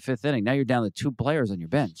move in the 5th inning. Now you're down to 2 players on your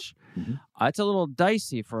bench. It's a little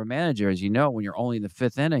dicey for a manager, as you know, when you're only in the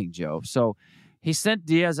 5th inning, Joe. So he sent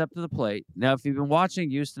Diaz up to the plate. Now, if you've been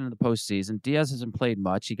watching Houston in the postseason, Diaz hasn't played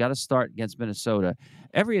much. He got a start against Minnesota.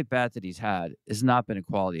 Every at-bat that he's had has not been a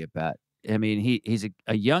quality at-bat. I mean, he's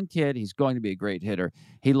a young kid. He's going to be a great hitter.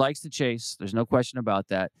 He likes to chase. There's no question about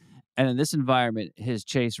that. And in this environment, his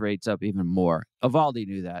chase rate's up even more. Eovaldi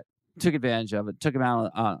knew that, took advantage of it, took him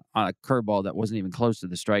out on a curveball that wasn't even close to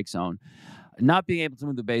the strike zone. Not being able to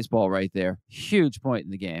move the baseball right there, huge point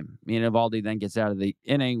in the game. I mean, Eovaldi then gets out of the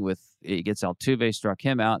inning he gets Altuve, struck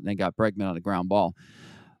him out, and then got Bregman on a ground ball.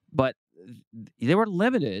 But they were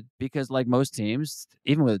limited because, like most teams,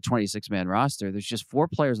 even with a 26-man roster, there's just 4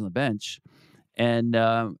 players on the bench. And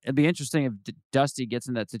it'd be interesting if Dusty gets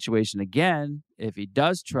in that situation again, if he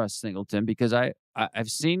does trust Singleton, because I've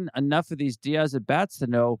seen enough of these Diaz at-bats to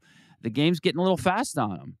know the game's getting a little fast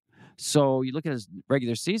on him. So you look at his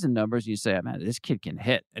regular season numbers and you say, man, this kid can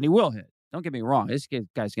hit, and he will hit. Don't get me wrong. This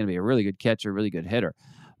guy's going to be a really good catcher, really good hitter.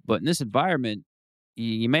 But in this environment,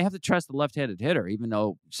 you may have to trust the left-handed hitter, even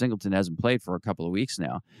though Singleton hasn't played for a couple of weeks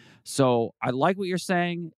now. So I like what you're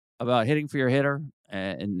saying about hitting for your hitter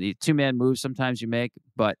and the 2-man moves sometimes you make.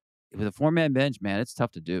 But with a 4-man bench, man, it's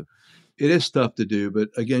tough to do. It is tough to do. But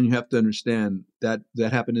again, you have to understand that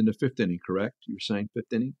happened in the 5th inning, correct? You were saying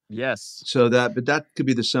 5th inning? Yes. So that could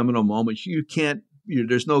be the seminal moment. You can't,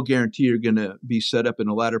 there's no guarantee you're going to be set up in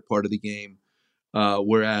the latter part of the game,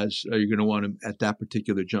 whereas you're going to want him at that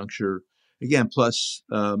particular juncture. Again, plus,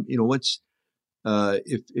 once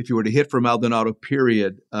if you were to hit for Maldonado,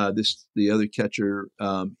 period, the other catcher,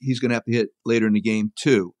 he's going to have to hit later in the game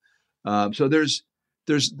too. So there's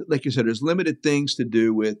like you said, there's limited things to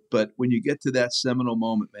do with, but when you get to that seminal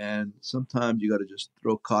moment, man, sometimes you got to just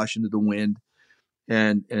throw caution to the wind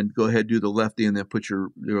and go ahead, do the lefty, and then put your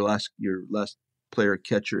last player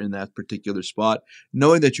catcher in that particular spot,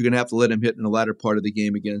 knowing that you're going to have to let him hit in the latter part of the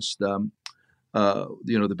game against the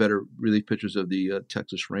better relief pitchers of the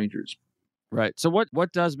Texas Rangers. Right. So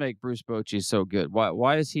what does make Bruce Bochy so good?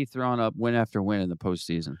 Why is he throwing up win after win in the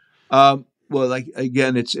postseason? Well, like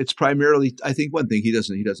again, it's primarily, I think, one thing, he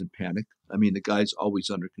doesn't panic. I mean, the guy's always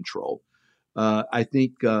under control. I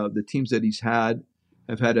think the teams that he's had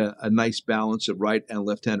have had a nice balance of right and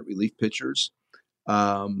left-handed relief pitchers.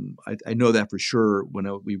 I know that for sure when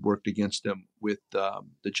we worked against them with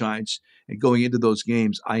the Giants, and going into those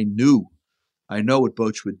games, I know what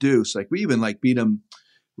Boch would do. So we even beat him.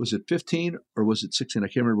 Was it 15 or was it 16? I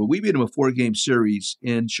can't remember. We beat him a 4-game series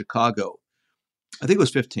in Chicago. I think it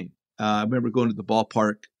was 15. I remember going to the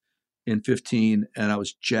ballpark in 15, and I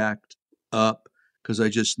was jacked up because I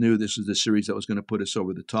just knew this was the series that was going to put us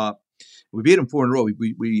over the top. We beat him 4 in a row. We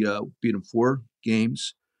beat him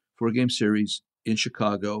 4-game series in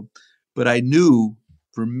Chicago. But I knew,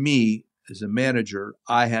 for me as a manager,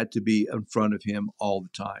 I had to be in front of him all the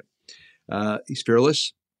time. He's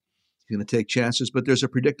fearless. He's going to take chances, but there's a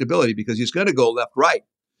predictability because he's going to go left, right.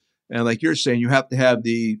 And like you're saying, you have to have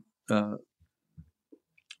the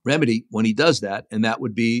remedy when he does that, and that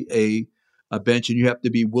would be a bench, and you have to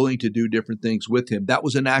be willing to do different things with him. That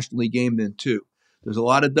was a National League game then, too. There's a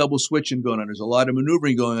lot of double switching going on. There's a lot of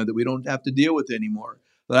maneuvering going on that we don't have to deal with anymore.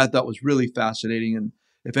 That I thought was really fascinating, and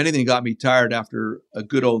if anything got me tired after a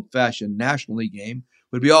good old-fashioned National League game,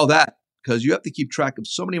 would be all that, because you have to keep track of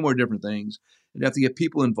so many more different things, and you have to get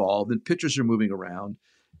people involved, and pitchers are moving around.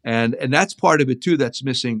 And that's part of it, too, that's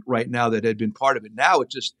missing right now that had been part of it. Now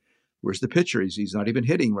it's just, where's the pitcher? He's not even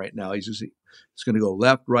hitting right now. He's going to go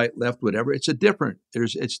left, right, left, whatever. It's different.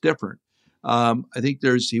 I think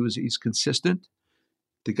he's consistent.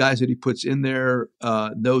 The guys that he puts in there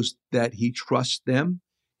knows that he trusts them.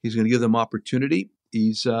 He's going to give them opportunity.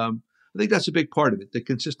 I think that's a big part of it, the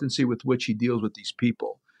consistency with which he deals with these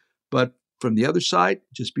people. But from the other side,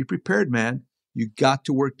 just be prepared, man. You got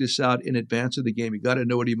to work this out in advance of the game. You got to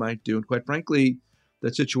know what he might do. And quite frankly,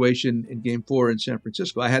 that situation in Game 4 in San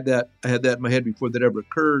Francisco, I had that in my head before that ever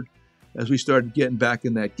occurred. As we started getting back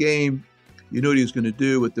in that game, you knew what he was going to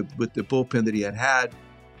do with the bullpen that he had.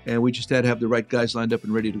 and we just had to have the right guys lined up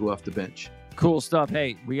and ready to go off the bench. Cool stuff.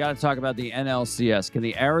 Hey, we got to talk about the NLCS. Can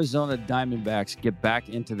the Arizona Diamondbacks get back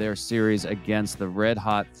into their series against the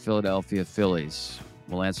red-hot Philadelphia Phillies?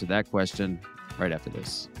 We'll answer that question right after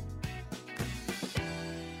this.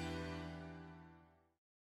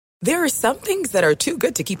 There are some things that are too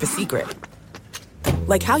good to keep a secret.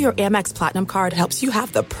 Like how your Amex Platinum card helps you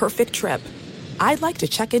have the perfect trip. I'd like to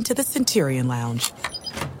check into the Centurion Lounge.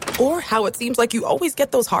 Or how it seems like you always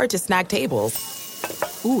get those hard-to-snag tables.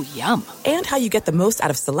 Ooh, yum. And how you get the most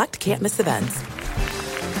out of select can't-miss events.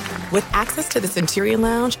 With access to the Centurion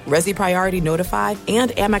Lounge, Resi Priority Notified,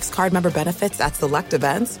 and Amex card member benefits at select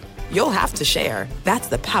events, you'll have to share. That's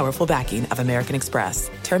the powerful backing of American Express.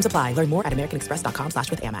 Terms apply. Learn more at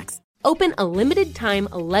americanexpress.com/withAmex. Open a limited-time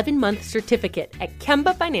 11-month certificate at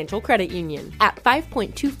Kemba Financial Credit Union. At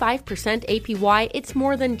 5.25% APY, it's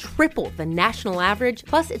more than triple the national average,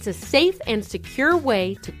 plus it's a safe and secure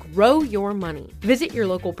way to grow your money. Visit your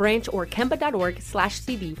local branch or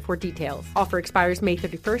kemba.org/CD for details. Offer expires May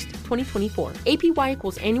 31st, 2024. APY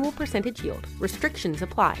equals annual percentage yield. Restrictions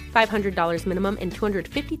apply. $500 minimum and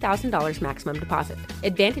 $250,000 maximum deposit.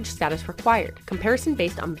 Advantage status required. Comparison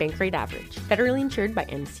based on bank rate average. Federally insured by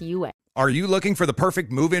NCUA. Are you looking for the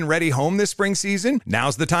perfect move-in ready home this spring season?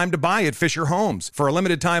 Now's the time to buy at Fisher Homes. For a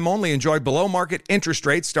limited time only, enjoy below-market interest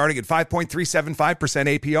rates starting at 5.375%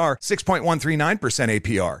 APR, 6.139%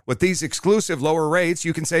 APR. With these exclusive lower rates,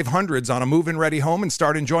 you can save hundreds on a move-in ready home and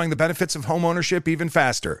start enjoying the benefits of home ownership even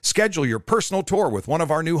faster. Schedule your personal tour with one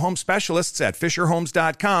of our new home specialists at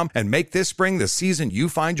FisherHomes.com and make this spring the season you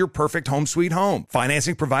find your perfect home sweet home.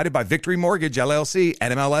 Financing provided by Victory Mortgage, LLC,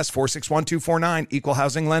 NMLS 461249, Equal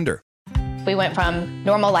Housing Lender. We went from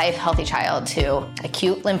normal life, healthy child to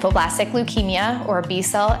acute lymphoblastic leukemia, or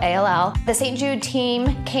B-cell ALL. The St. Jude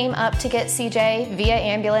team came up to get CJ via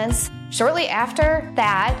ambulance. Shortly after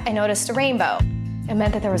that, I noticed a rainbow. It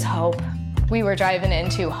meant that there was hope. We were driving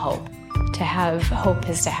into hope. To have hope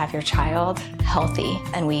is to have your child healthy,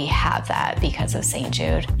 and we have that because of St.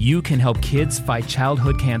 Jude. You can help kids fight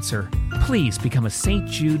childhood cancer. Please become a St.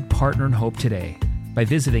 Jude Partner in Hope today by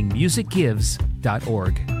visiting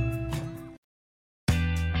musicgives.org.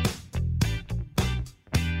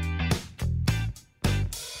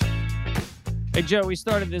 Hey, Joe, we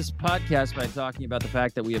started this podcast by talking about the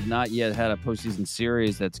fact that we have not yet had a postseason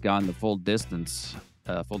series that's gone the full distance,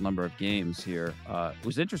 full number of games here. It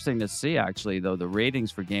was interesting to see, actually, though, the ratings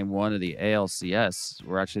for Game 1 of the ALCS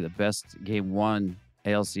were actually the best Game 1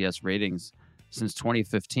 ALCS ratings since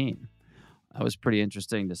 2015. That was pretty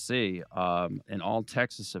interesting to see. An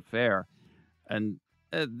all-Texas affair. And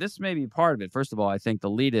this may be part of it. First of all, I think the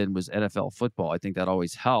lead-in was NFL football. I think that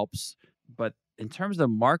always helps. But in terms of the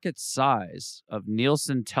market size of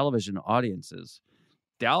Nielsen television audiences,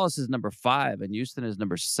 Dallas is number 5 and Houston is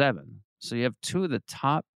number 7. So you have two of the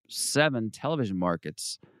top 7 television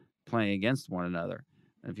markets playing against one another.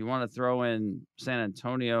 And if you want to throw in San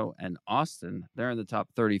Antonio and Austin, they're in the top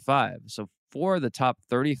 35. So 4 of the top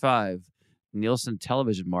 35 Nielsen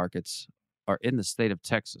television markets are in the state of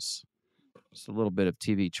Texas. Just a little bit of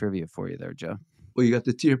TV trivia for you there, Joe. Well, you're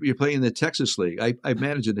playing in the Texas League. I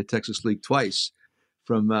managed in the Texas League twice,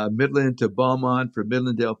 from Midland to Beaumont, from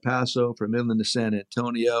Midland to El Paso, from Midland to San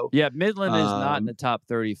Antonio. Yeah, Midland is not in the top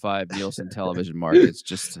 35 Nielsen television markets,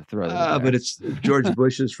 just to throw that out there. But it's George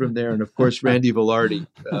Bush is from there, and of course Randy Velarde,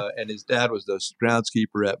 and his dad was the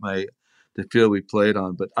groundskeeper at the field we played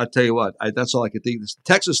on. But I'll tell you what, that's all I could think. This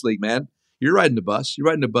Texas League, man, you're riding the bus. You're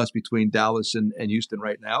riding the bus between Dallas and Houston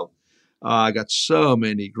right now. I got so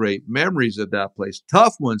many great memories of that place.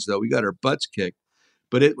 Tough ones, though. We got our butts kicked.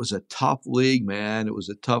 But it was a tough league, man. It was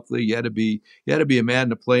a tough league. You had to be a man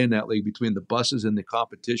to play in that league between the buses and the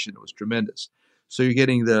competition. It was tremendous. So you're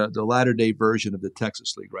getting the latter-day version of the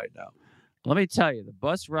Texas League right now. Let me tell you, the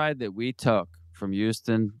bus ride that we took from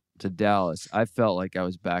Houston to Dallas, I felt like I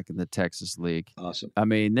was back in the Texas League. Awesome. I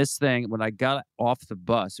mean, this thing, when I got off the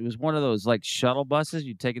bus, it was one of those like shuttle buses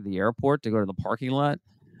you take at the airport to go to the parking lot.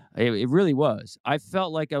 It really was. I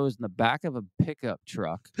felt like I was in the back of a pickup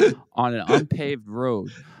truck on an unpaved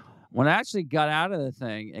road. When I actually got out of the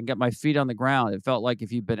thing and got my feet on the ground, it felt like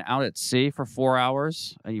if you've been out at sea for 4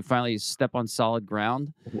 hours and you finally step on solid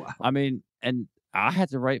ground. Wow. I mean, and I had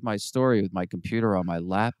to write my story with my computer on my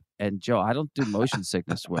lap. And, Joe, I don't do motion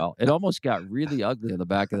sickness well. It almost got really ugly on the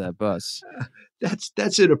back of that bus.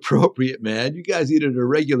 That's inappropriate, man. You guys needed a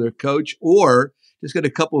regular coach, or just got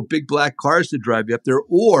a couple of big black cars to drive you up there,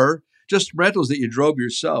 or just rentals that you drove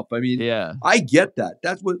yourself. I mean, Yeah. I get that.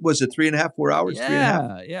 That's what was it, 3.5, 4 hours,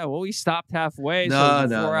 3.5? Yeah. Well, we stopped halfway, so it No,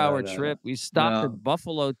 was a no, 4-hour no. trip. We stopped No. in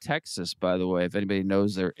Buffalo, Texas, by the way. If anybody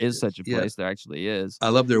knows there is such a Yeah. place, there actually is. I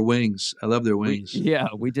love their wings.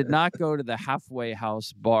 We did not go to the halfway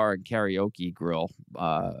house bar and karaoke grill.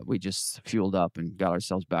 We just fueled up and got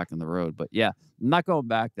ourselves back on the road. But yeah, I'm not going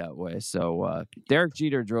back that way. So Derek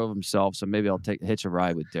Jeter drove himself, so maybe I'll hitch a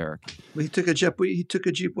ride with Derek. Well, he took a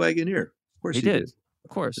Jeep Wagoneer. Of course he did. Of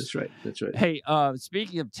course. That's right. Hey,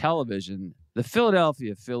 speaking of television, the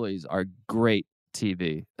Philadelphia Phillies are great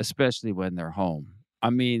TV, especially when they're home. I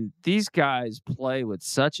mean, these guys play with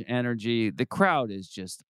such energy. The crowd is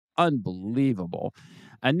just unbelievable.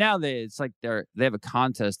 And now it's like they have a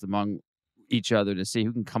contest among each other to see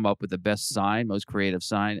who can come up with the best sign, most creative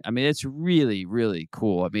sign. I mean, it's really, really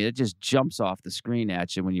cool. I mean, it just jumps off the screen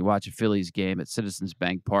at you when you watch a Phillies game at Citizens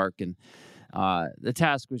Bank Park. And the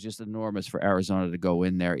task was just enormous for Arizona to go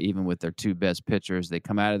in there, even with their two best pitchers. They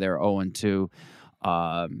come out of there 0-2.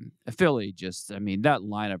 Philly that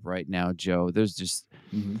lineup right now, Joe,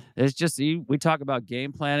 we talk about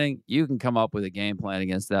game planning. You can come up with a game plan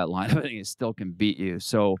against that lineup and it still can beat you.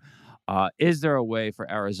 So is there a way for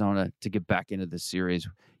Arizona to get back into the series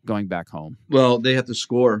going back home? Well, they have to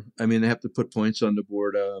score. I mean, they have to put points on the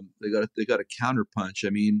board. They got a counter punch. I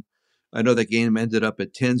mean, I know that game ended up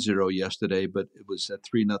at 10-0 yesterday, but it was at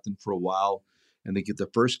 3-0 for a while. And they get the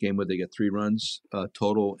first game where they get 3 runs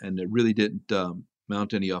total, and it really didn't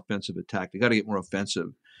mount any offensive attack. They got to get more offensive.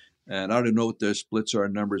 And I don't know what their splits are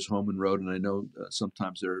in numbers home and road, and I know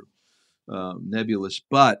sometimes they're nebulous,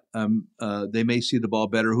 but they may see the ball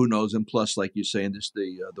better. Who knows? And plus, like you say,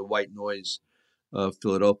 the white noise of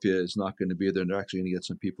Philadelphia is not going to be there. They're actually going to get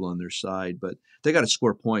some people on their side, but they got to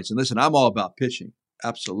score points. And listen, I'm all about pitching,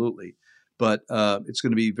 absolutely, but it's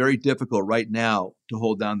going to be very difficult right now to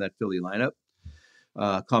hold down that Philly lineup.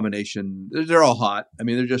 Combination, they're all hot. I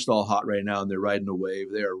mean, they're just all hot right now, and they're riding a wave.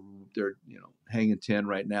 They're hanging 10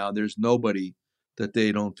 right now. There's nobody that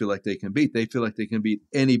they don't feel like they can beat. They feel like they can beat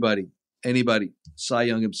anybody. Cy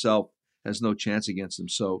Young himself has no chance against them.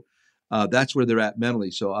 So that's where they're at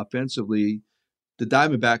mentally. So offensively, the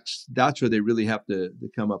Diamondbacks, that's where they really have to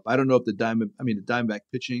come up. I don't know if the Diamondback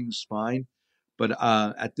pitching's fine, but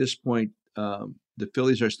at this point, the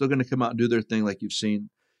Phillies are still going to come out and do their thing like you've seen,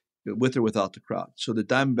 with or without the crowd. So the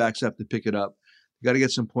Diamondbacks have to pick it up. You got to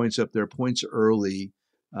get some points up there, points early,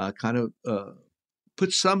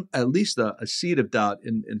 put at least a seed of doubt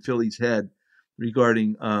in Philly's head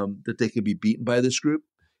regarding that they could be beaten by this group.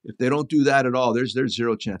 If they don't do that at all, there's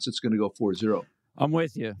zero chance. It's going to go 4-0. I'm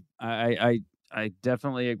with you. I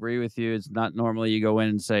definitely agree with you. It's not normally you go in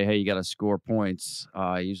and say, hey, you got to score points.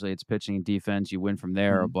 Usually it's pitching and defense. You win from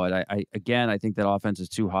there. Mm-hmm. But I think that offense is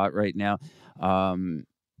too hot right now.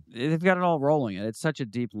 They've got it all rolling, and it's such a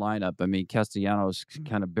deep lineup. I mean, Castellanos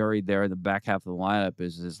kind of buried there in the back half of the lineup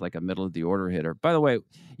is like a middle of the order hitter. By the way,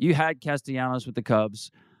 you had Castellanos with the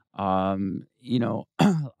Cubs. I've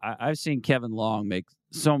seen Kevin Long make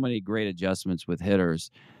so many great adjustments with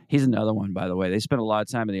hitters. He's another one, by the way. They spent a lot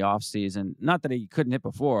of time in the offseason. Not that he couldn't hit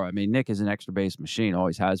before. I mean, Nick is an extra base machine,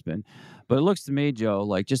 always has been. But it looks to me, Joe,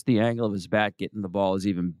 like just the angle of his bat getting the ball is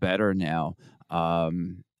even better now.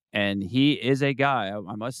 And he is a guy,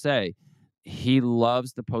 I must say, he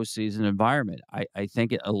loves the postseason environment. I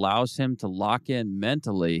think it allows him to lock in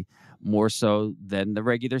mentally more so than the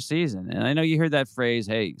regular season. And I know you hear that phrase,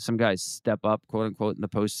 hey, some guys step up, quote unquote, in the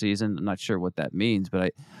postseason. I'm not sure what that means,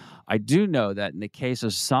 but I do know that in the case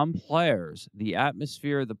of some players, the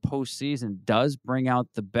atmosphere of the postseason does bring out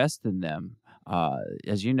the best in them.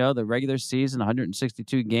 As you know, the regular season,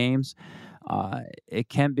 162 games, it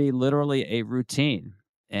can be literally a routine.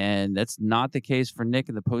 And that's not the case for Nick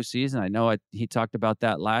in the postseason. I know he talked about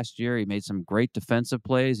that last year. He made some great defensive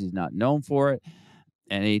plays. He's not known for it.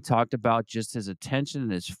 And he talked about just his attention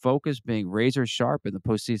and his focus being razor sharp in the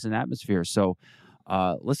postseason atmosphere. So,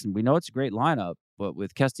 listen, we know it's a great lineup, but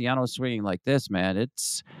with Castellanos swinging like this, man,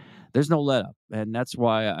 there's no let up. And that's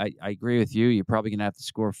why I agree with you. You're probably going to have to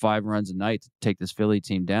score 5 runs a night to take this Philly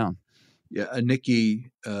team down. Yeah,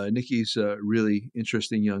 Nicky's a really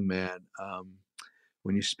interesting young man.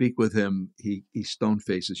 When you speak with him, he stone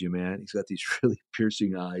faces you, man. He's got these really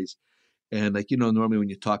piercing eyes. And normally when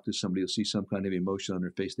you talk to somebody, you'll see some kind of emotion on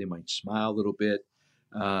their face. They might smile a little bit.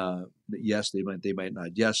 Yes, they might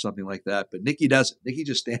not. Yes, something like that. But Nicky doesn't. Nicky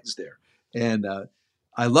just stands there. And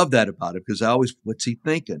I love that about him because what's he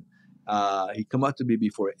thinking? He'd come up to me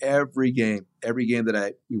before every game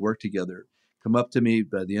that we worked together, come up to me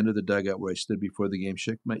by the end of the dugout where I stood before the game,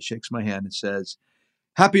 shakes my hand and says,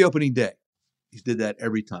 "Happy opening day." He did that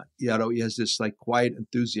every time. He has this like quiet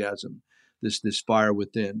enthusiasm, this fire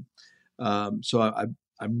within. So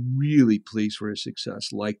I'm really pleased for his success.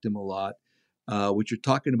 Liked him a lot. What you're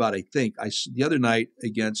talking about, I think, the other night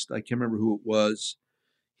against, I can't remember who it was,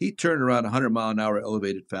 he turned around 100-mile-an-hour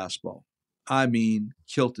elevated fastball. I mean,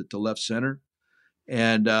 kilted to left center.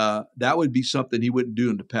 And that would be something he wouldn't do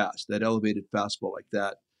in the past, that elevated fastball like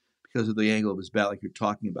that, because of the angle of his bat like you're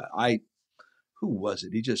talking about. Who was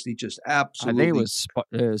it? He just absolutely. I think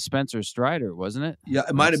it was Spencer Strider, wasn't it? Yeah,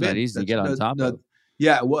 it might have been. Not easy to get on top of.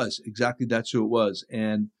 Yeah, it was. Exactly, that's who it was.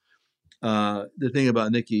 And the thing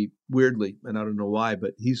about Nicky, weirdly, and I don't know why,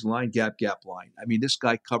 but he's gap line. I mean, this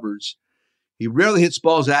guy covers. He rarely hits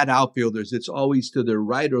balls at outfielders. It's always to the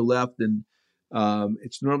right or left, and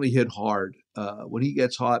it's normally hit hard. When he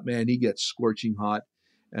gets hot, man, he gets scorching hot.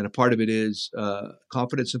 And a part of it is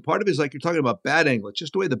confidence. And part of it is like you're talking about bat angle. It's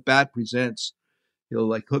just the way the bat presents. He'll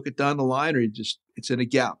like hook it down the line, or it's in a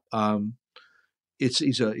gap.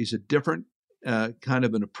 He's a different kind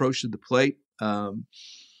of an approach to the plate.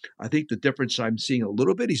 I think the difference I'm seeing a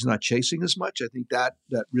little bit, he's not chasing as much. I think that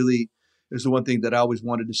really is the one thing that I always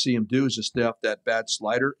wanted to see him do, is to stay off that bad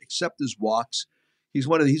slider, accept his walks. He's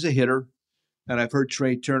a hitter. And I've heard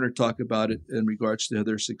Trey Turner talk about it in regards to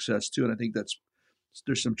their success too. And I think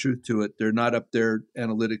there's some truth to it. They're not up there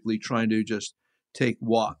analytically trying to just take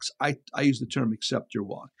walks. I use the term accept your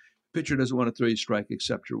walk. Pitcher doesn't want to throw you a strike,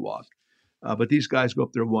 accept your walk. But these guys go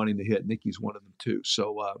up there wanting to hit. Nicky's one of them too.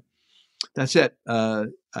 So that's it. I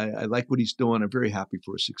like what he's doing. I'm very happy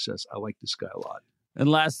for his success. I like this guy a lot. And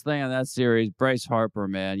last thing on that series, Bryce Harper,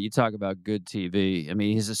 man, you talk about good TV. I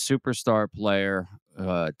mean, he's a superstar player,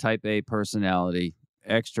 type A personality,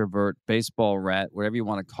 extrovert, baseball rat, whatever you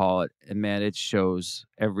want to call it. And, man, it shows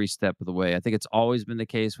every step of the way. I think it's always been the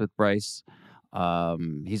case with Bryce.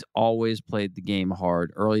 He's always played the game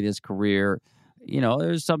hard early in his career. You know,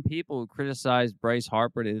 there's some people who criticized Bryce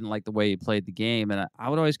Harper. They didn't like the way he played the game. And I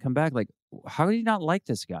would always come back like, how do you not like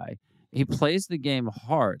this guy? He plays the game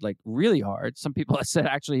hard, like really hard. Some people have said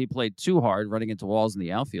actually he played too hard, running into walls in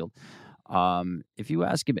the outfield. If you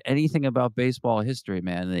ask him anything about baseball history,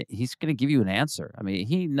 man, he's going to give you an answer. I mean,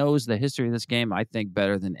 he knows the history of this game, I think,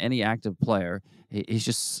 better than any active player. He's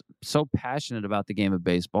just so passionate about the game of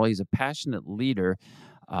baseball. He's a passionate leader.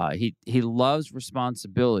 He loves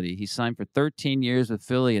responsibility. He signed for 13 years with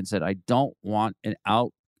Philly and said, I don't want an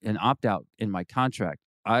opt-out in my contract.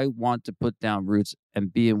 I want to put down roots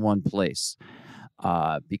and be in one place,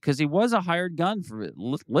 because he was a hired gun for it.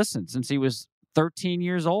 Listen, since he was 13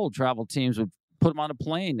 years old, travel teams would put him on a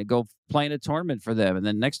plane to go play in a tournament for them. And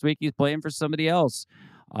then next week he's playing for somebody else.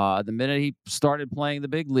 The minute he started playing the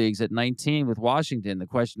big leagues at 19 with Washington, the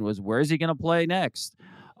question was, where is he going to play next?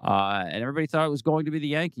 And everybody thought it was going to be the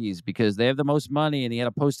Yankees because they have the most money, and he had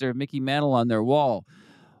a poster of Mickey Mantle on their wall.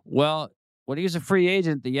 Well, when he was a free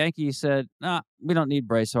agent, the Yankees said, nah, we don't need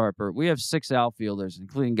Bryce Harper. We have 6 outfielders,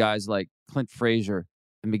 including guys like Clint Frazier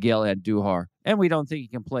and Miguel Andujar, and we don't think he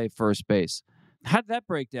can play first base. How did that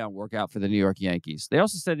breakdown work out for the New York Yankees? They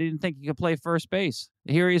also said they didn't think he could play first base.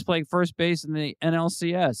 Here he is playing first base in the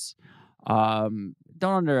NLCS. Don't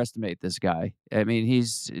underestimate this guy. I mean,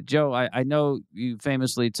 Joe, I know you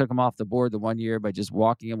famously took him off the board the one year by just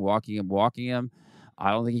walking him. I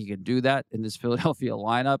don't think he can do that in this Philadelphia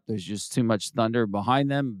lineup. There's just too much thunder behind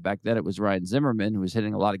them. Back then it was Ryan Zimmerman, who was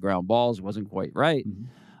hitting a lot of ground balls. Wasn't quite right.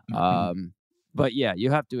 Mm-hmm. But, yeah, you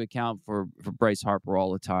have to account for Bryce Harper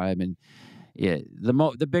all the time. And, yeah,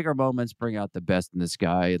 the bigger moments bring out the best in this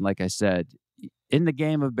guy. And like I said, in the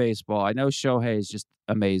game of baseball, I know Shohei is just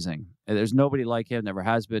amazing. And there's nobody like him, never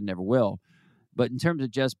has been, never will. But in terms of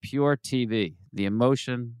just pure TV, the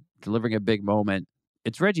emotion, delivering a big moment,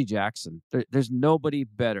 it's Reggie Jackson. There's nobody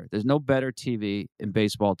better. There's no better TV in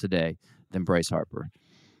baseball today than Bryce Harper.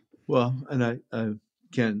 Well, and I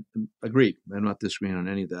can agree. I'm not disagreeing on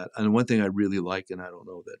any of that. And one thing I really like, and I don't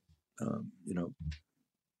know that,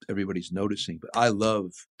 everybody's noticing, but I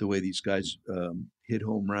love the way these guys hit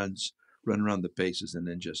home runs, run around the bases, and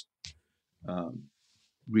then just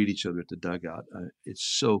read each other at the dugout. It's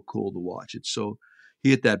so cool to watch. He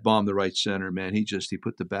hit that bomb to right center, man. He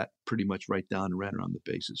put the bat pretty much right down and ran around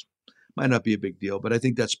the bases. Might not be a big deal, but I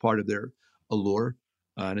think that's part of their allure,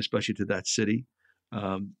 and especially to that city.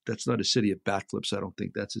 That's not a city of bat flips. I don't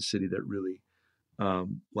think that's a city that really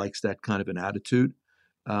likes that kind of an attitude.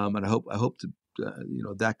 And I hope to,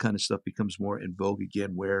 that kind of stuff becomes more in vogue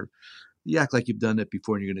again, where you act like you've done that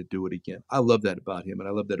before and you're going to do it again. I love that about him, and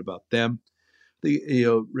I love that about them.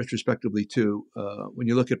 Retrospectively too, when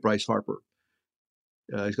you look at Bryce Harper,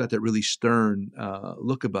 he's got that really stern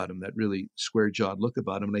look about him, that really square-jawed look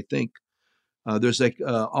about him. And I think There's like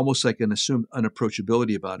almost like an assumed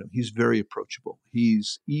unapproachability about him. He's very approachable.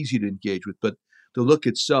 He's easy to engage with, but the look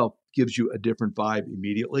itself gives you a different vibe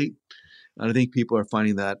immediately. And I think people are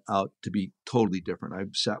finding that out to be totally different.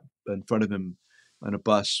 I've sat in front of him on a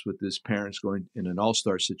bus with his parents going in an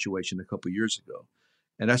all-star situation a couple of years ago.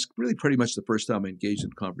 And that's really pretty much the first time I engaged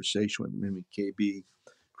in conversation with him. I mean, KB,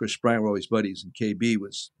 Chris Bryant were always buddies, and KB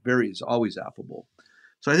is always affable.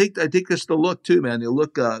 So I think that's the look too, man. The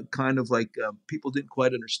look kind of like people didn't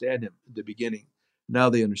quite understand him at the beginning. Now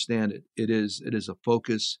they understand it. It is a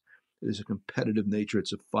focus. It is a competitive nature.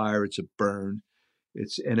 It's a fire. It's a burn.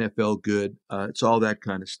 It's NFL good. It's all that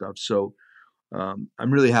kind of stuff. So I'm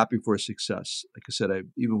really happy for his success. Like I said,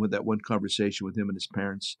 even with that one conversation with him and his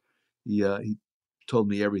parents, he told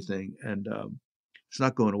me everything, and it's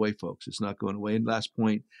not going away, folks. It's not going away. And last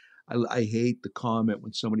point, I hate the comment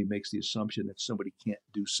when somebody makes the assumption that somebody can't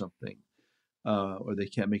do something or they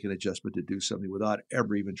can't make an adjustment to do something without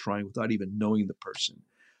ever even trying, without even knowing the person.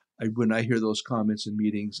 When I hear those comments in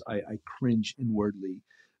meetings, I cringe inwardly.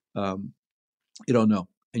 You don't know.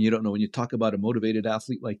 And you don't know when you talk about a motivated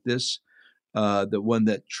athlete like this, the one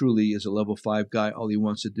that truly is a level 5 guy, all he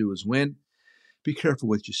wants to do is win. Be careful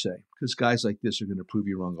what you say, because guys like this are going to prove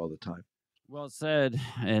you wrong all the time. Well said.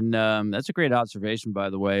 And that's a great observation, by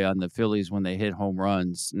the way, on the Phillies when they hit home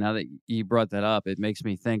runs. Now that you brought that up, it makes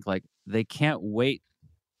me think like they can't wait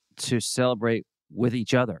to celebrate with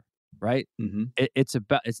each other, right? Mm-hmm.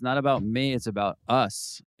 It's not about me. It's about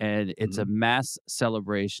us. And it's a mass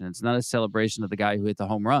celebration. It's not a celebration of the guy who hit the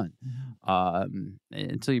home run.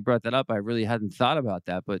 Until you brought that up, I really hadn't thought about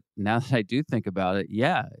that. But now that I do think about it,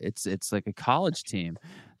 yeah, it's like a college team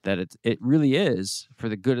that it really is for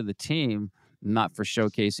the good of the team, not for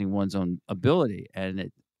showcasing one's own ability.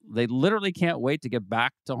 And they literally can't wait to get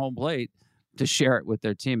back to home plate to share it with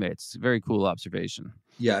their teammates. Very cool observation.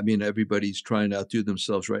 Yeah, I mean, everybody's trying to outdo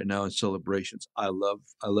themselves right now in celebrations. I love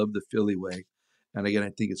the Philly way. And again, I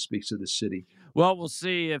think it speaks to the city. Well, we'll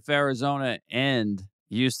see if Arizona and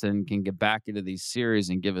Houston can get back into these series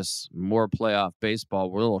and give us more playoff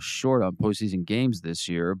baseball. We're a little short on postseason games this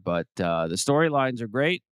year, but the storylines are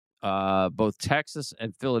great. Both Texas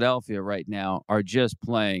and Philadelphia right now are just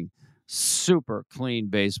playing super clean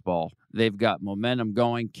baseball. They've got momentum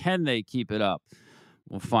going. Can they keep it up?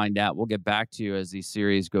 We'll find out. We'll get back to you as these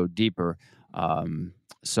series go deeper.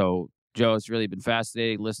 So, Joe, it's really been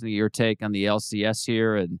fascinating listening to your take on the LCS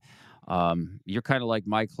here. And you're kind of like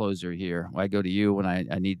my closer here. I go to you when I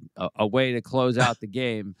need a way to close out the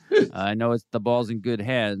game. I know the ball's in good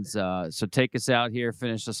hands. So take us out here.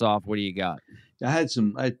 Finish us off. What do you got? I had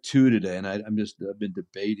 2 today, and I've been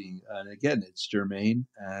debating. And again, it's germane,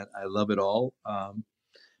 and I love it all.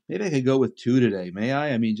 Maybe I could go with 2 today. May I?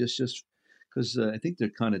 I mean, just because I think they're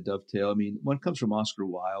kind of dovetail. I mean, one comes from Oscar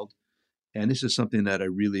Wilde, and this is something that I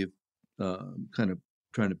really kind of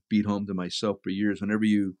trying to beat home to myself for years. Whenever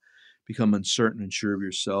you become uncertain and sure of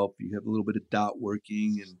yourself, you have a little bit of doubt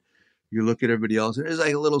working, and you look at everybody else, and there's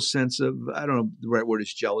like a little sense of, I don't know, the right word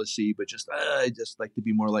is jealousy, but I just like to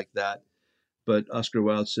be more like that. But Oscar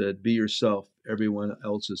Wilde said, be yourself. Everyone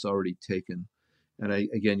else is already taken. And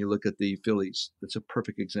again, you look at the Phillies. That's a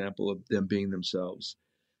perfect example of them being themselves.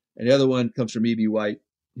 And the other one comes from E.B. White,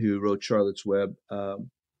 who wrote Charlotte's Web.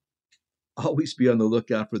 Always be on the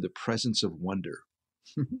lookout for the presence of wonder.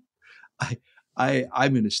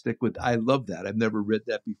 I'm going to stick with. I love that. I've never read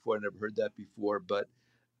that before. I never heard that before. But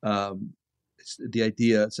it's the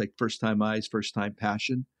idea. It's like first time eyes, first time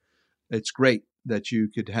passion. It's great that you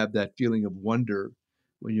could have that feeling of wonder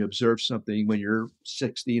when you observe something when you're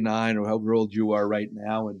 69 or however old you are right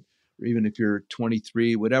now, and or even if you're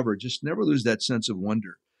 23, whatever. Just never lose that sense of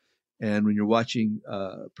wonder. And when you're watching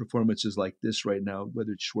performances like this right now,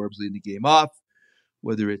 whether it's Schwarber leading the game off,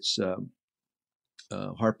 whether it's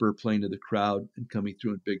Harper playing to the crowd and coming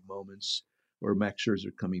through in big moments, or Max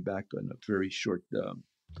Scherzer coming back on a very short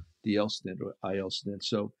DL stint or IL stint.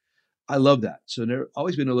 So I love that. So they're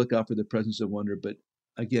always been to look out for the presence of wonder, but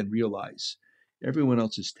again, realize everyone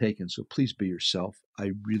else is taken. So please be yourself.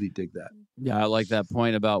 I really dig that. Yeah, I like that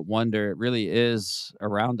point about wonder. It really is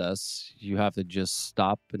around us. You have to just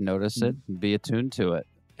stop and notice it and be attuned to it.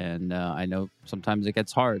 And I know sometimes it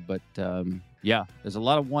gets hard, but yeah, there's a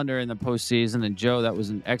lot of wonder in the postseason. And Joe, that was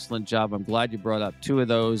an excellent job. I'm glad you brought up 2 of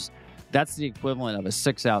those. That's the equivalent of a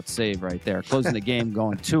 6-out save right there. Closing the game,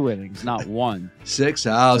 going 2 innings, not 1. 6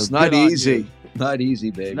 outs, so not easy. Not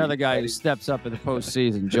easy, baby. It's another guy who steps up in the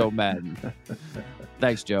postseason, Joe Madden.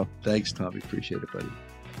 Thanks, Joe. Thanks, Tommy. Appreciate it, buddy.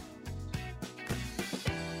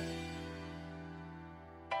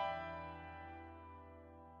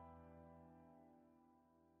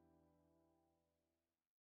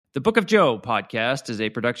 The Book of Joe podcast is a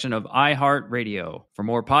production of iHeartRadio. For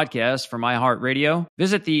more podcasts from iHeartRadio,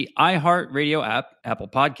 visit the iHeartRadio app, Apple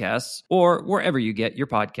Podcasts, or wherever you get your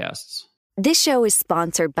podcasts. This show is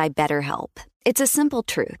sponsored by BetterHelp. It's a simple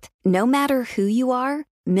truth. No matter who you are,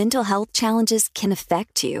 mental health challenges can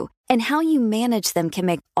affect you, and how you manage them can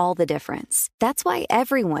make all the difference. That's why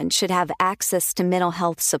everyone should have access to mental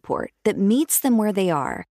health support that meets them where they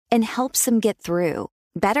are and helps them get through.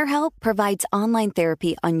 BetterHelp provides online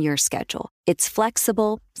therapy on your schedule. It's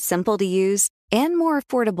flexible, simple to use, and more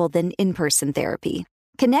affordable than in-person therapy.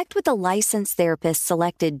 Connect with a licensed therapist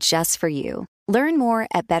selected just for you. Learn more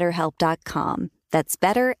at BetterHelp.com. That's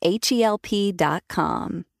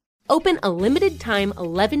BetterHelp.com. Open a limited-time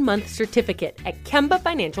 11-month certificate at Kemba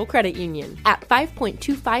Financial Credit Union. At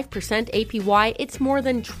 5.25% APY, it's more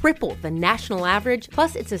than triple the national average,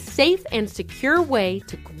 plus it's a safe and secure way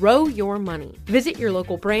to grow your money. Visit your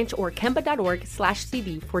local branch or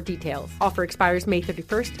kemba.org/cd for details. Offer expires May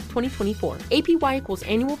 31st, 2024. APY equals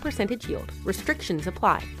annual percentage yield. Restrictions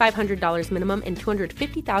apply. $500 minimum and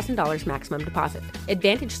 $250,000 maximum deposit.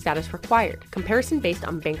 Advantage status required. Comparison based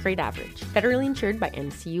on bank rate average. Federally insured by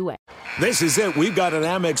NCUA. This is it. We've got an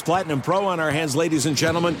Amex Platinum Pro on our hands, ladies and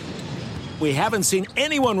gentlemen. We haven't seen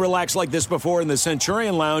anyone relax like this before in the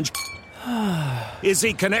Centurion Lounge. Is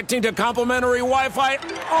he connecting to complimentary Wi-Fi?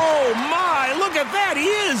 Oh, my! Look at that! He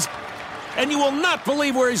is! And you will not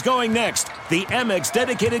believe where he's going next. The Amex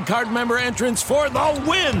dedicated card member entrance for the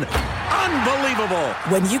win! Unbelievable!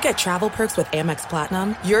 When you get travel perks with Amex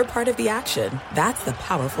Platinum, you're part of the action. That's the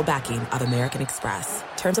powerful backing of American Express.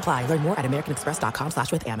 Terms apply. Learn more at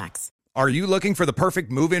americanexpress.com/withAmex. Are you looking for the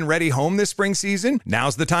perfect move-in ready home this spring season?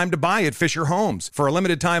 Now's the time to buy at Fisher Homes. For a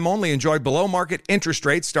limited time only, enjoy below-market interest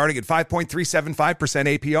rates starting at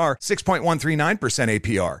 5.375% APR, 6.139%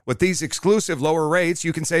 APR. With these exclusive lower rates,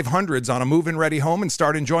 you can save hundreds on a move-in ready home and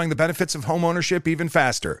start enjoying the benefits of home ownership even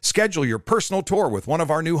faster. Schedule your personal tour with one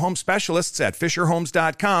of our new home specialists at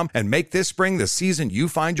FisherHomes.com and make this spring the season you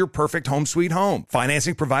find your perfect home sweet home.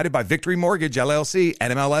 Financing provided by Victory Mortgage, LLC,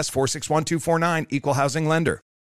 NMLS 461249, Equal Housing Lender.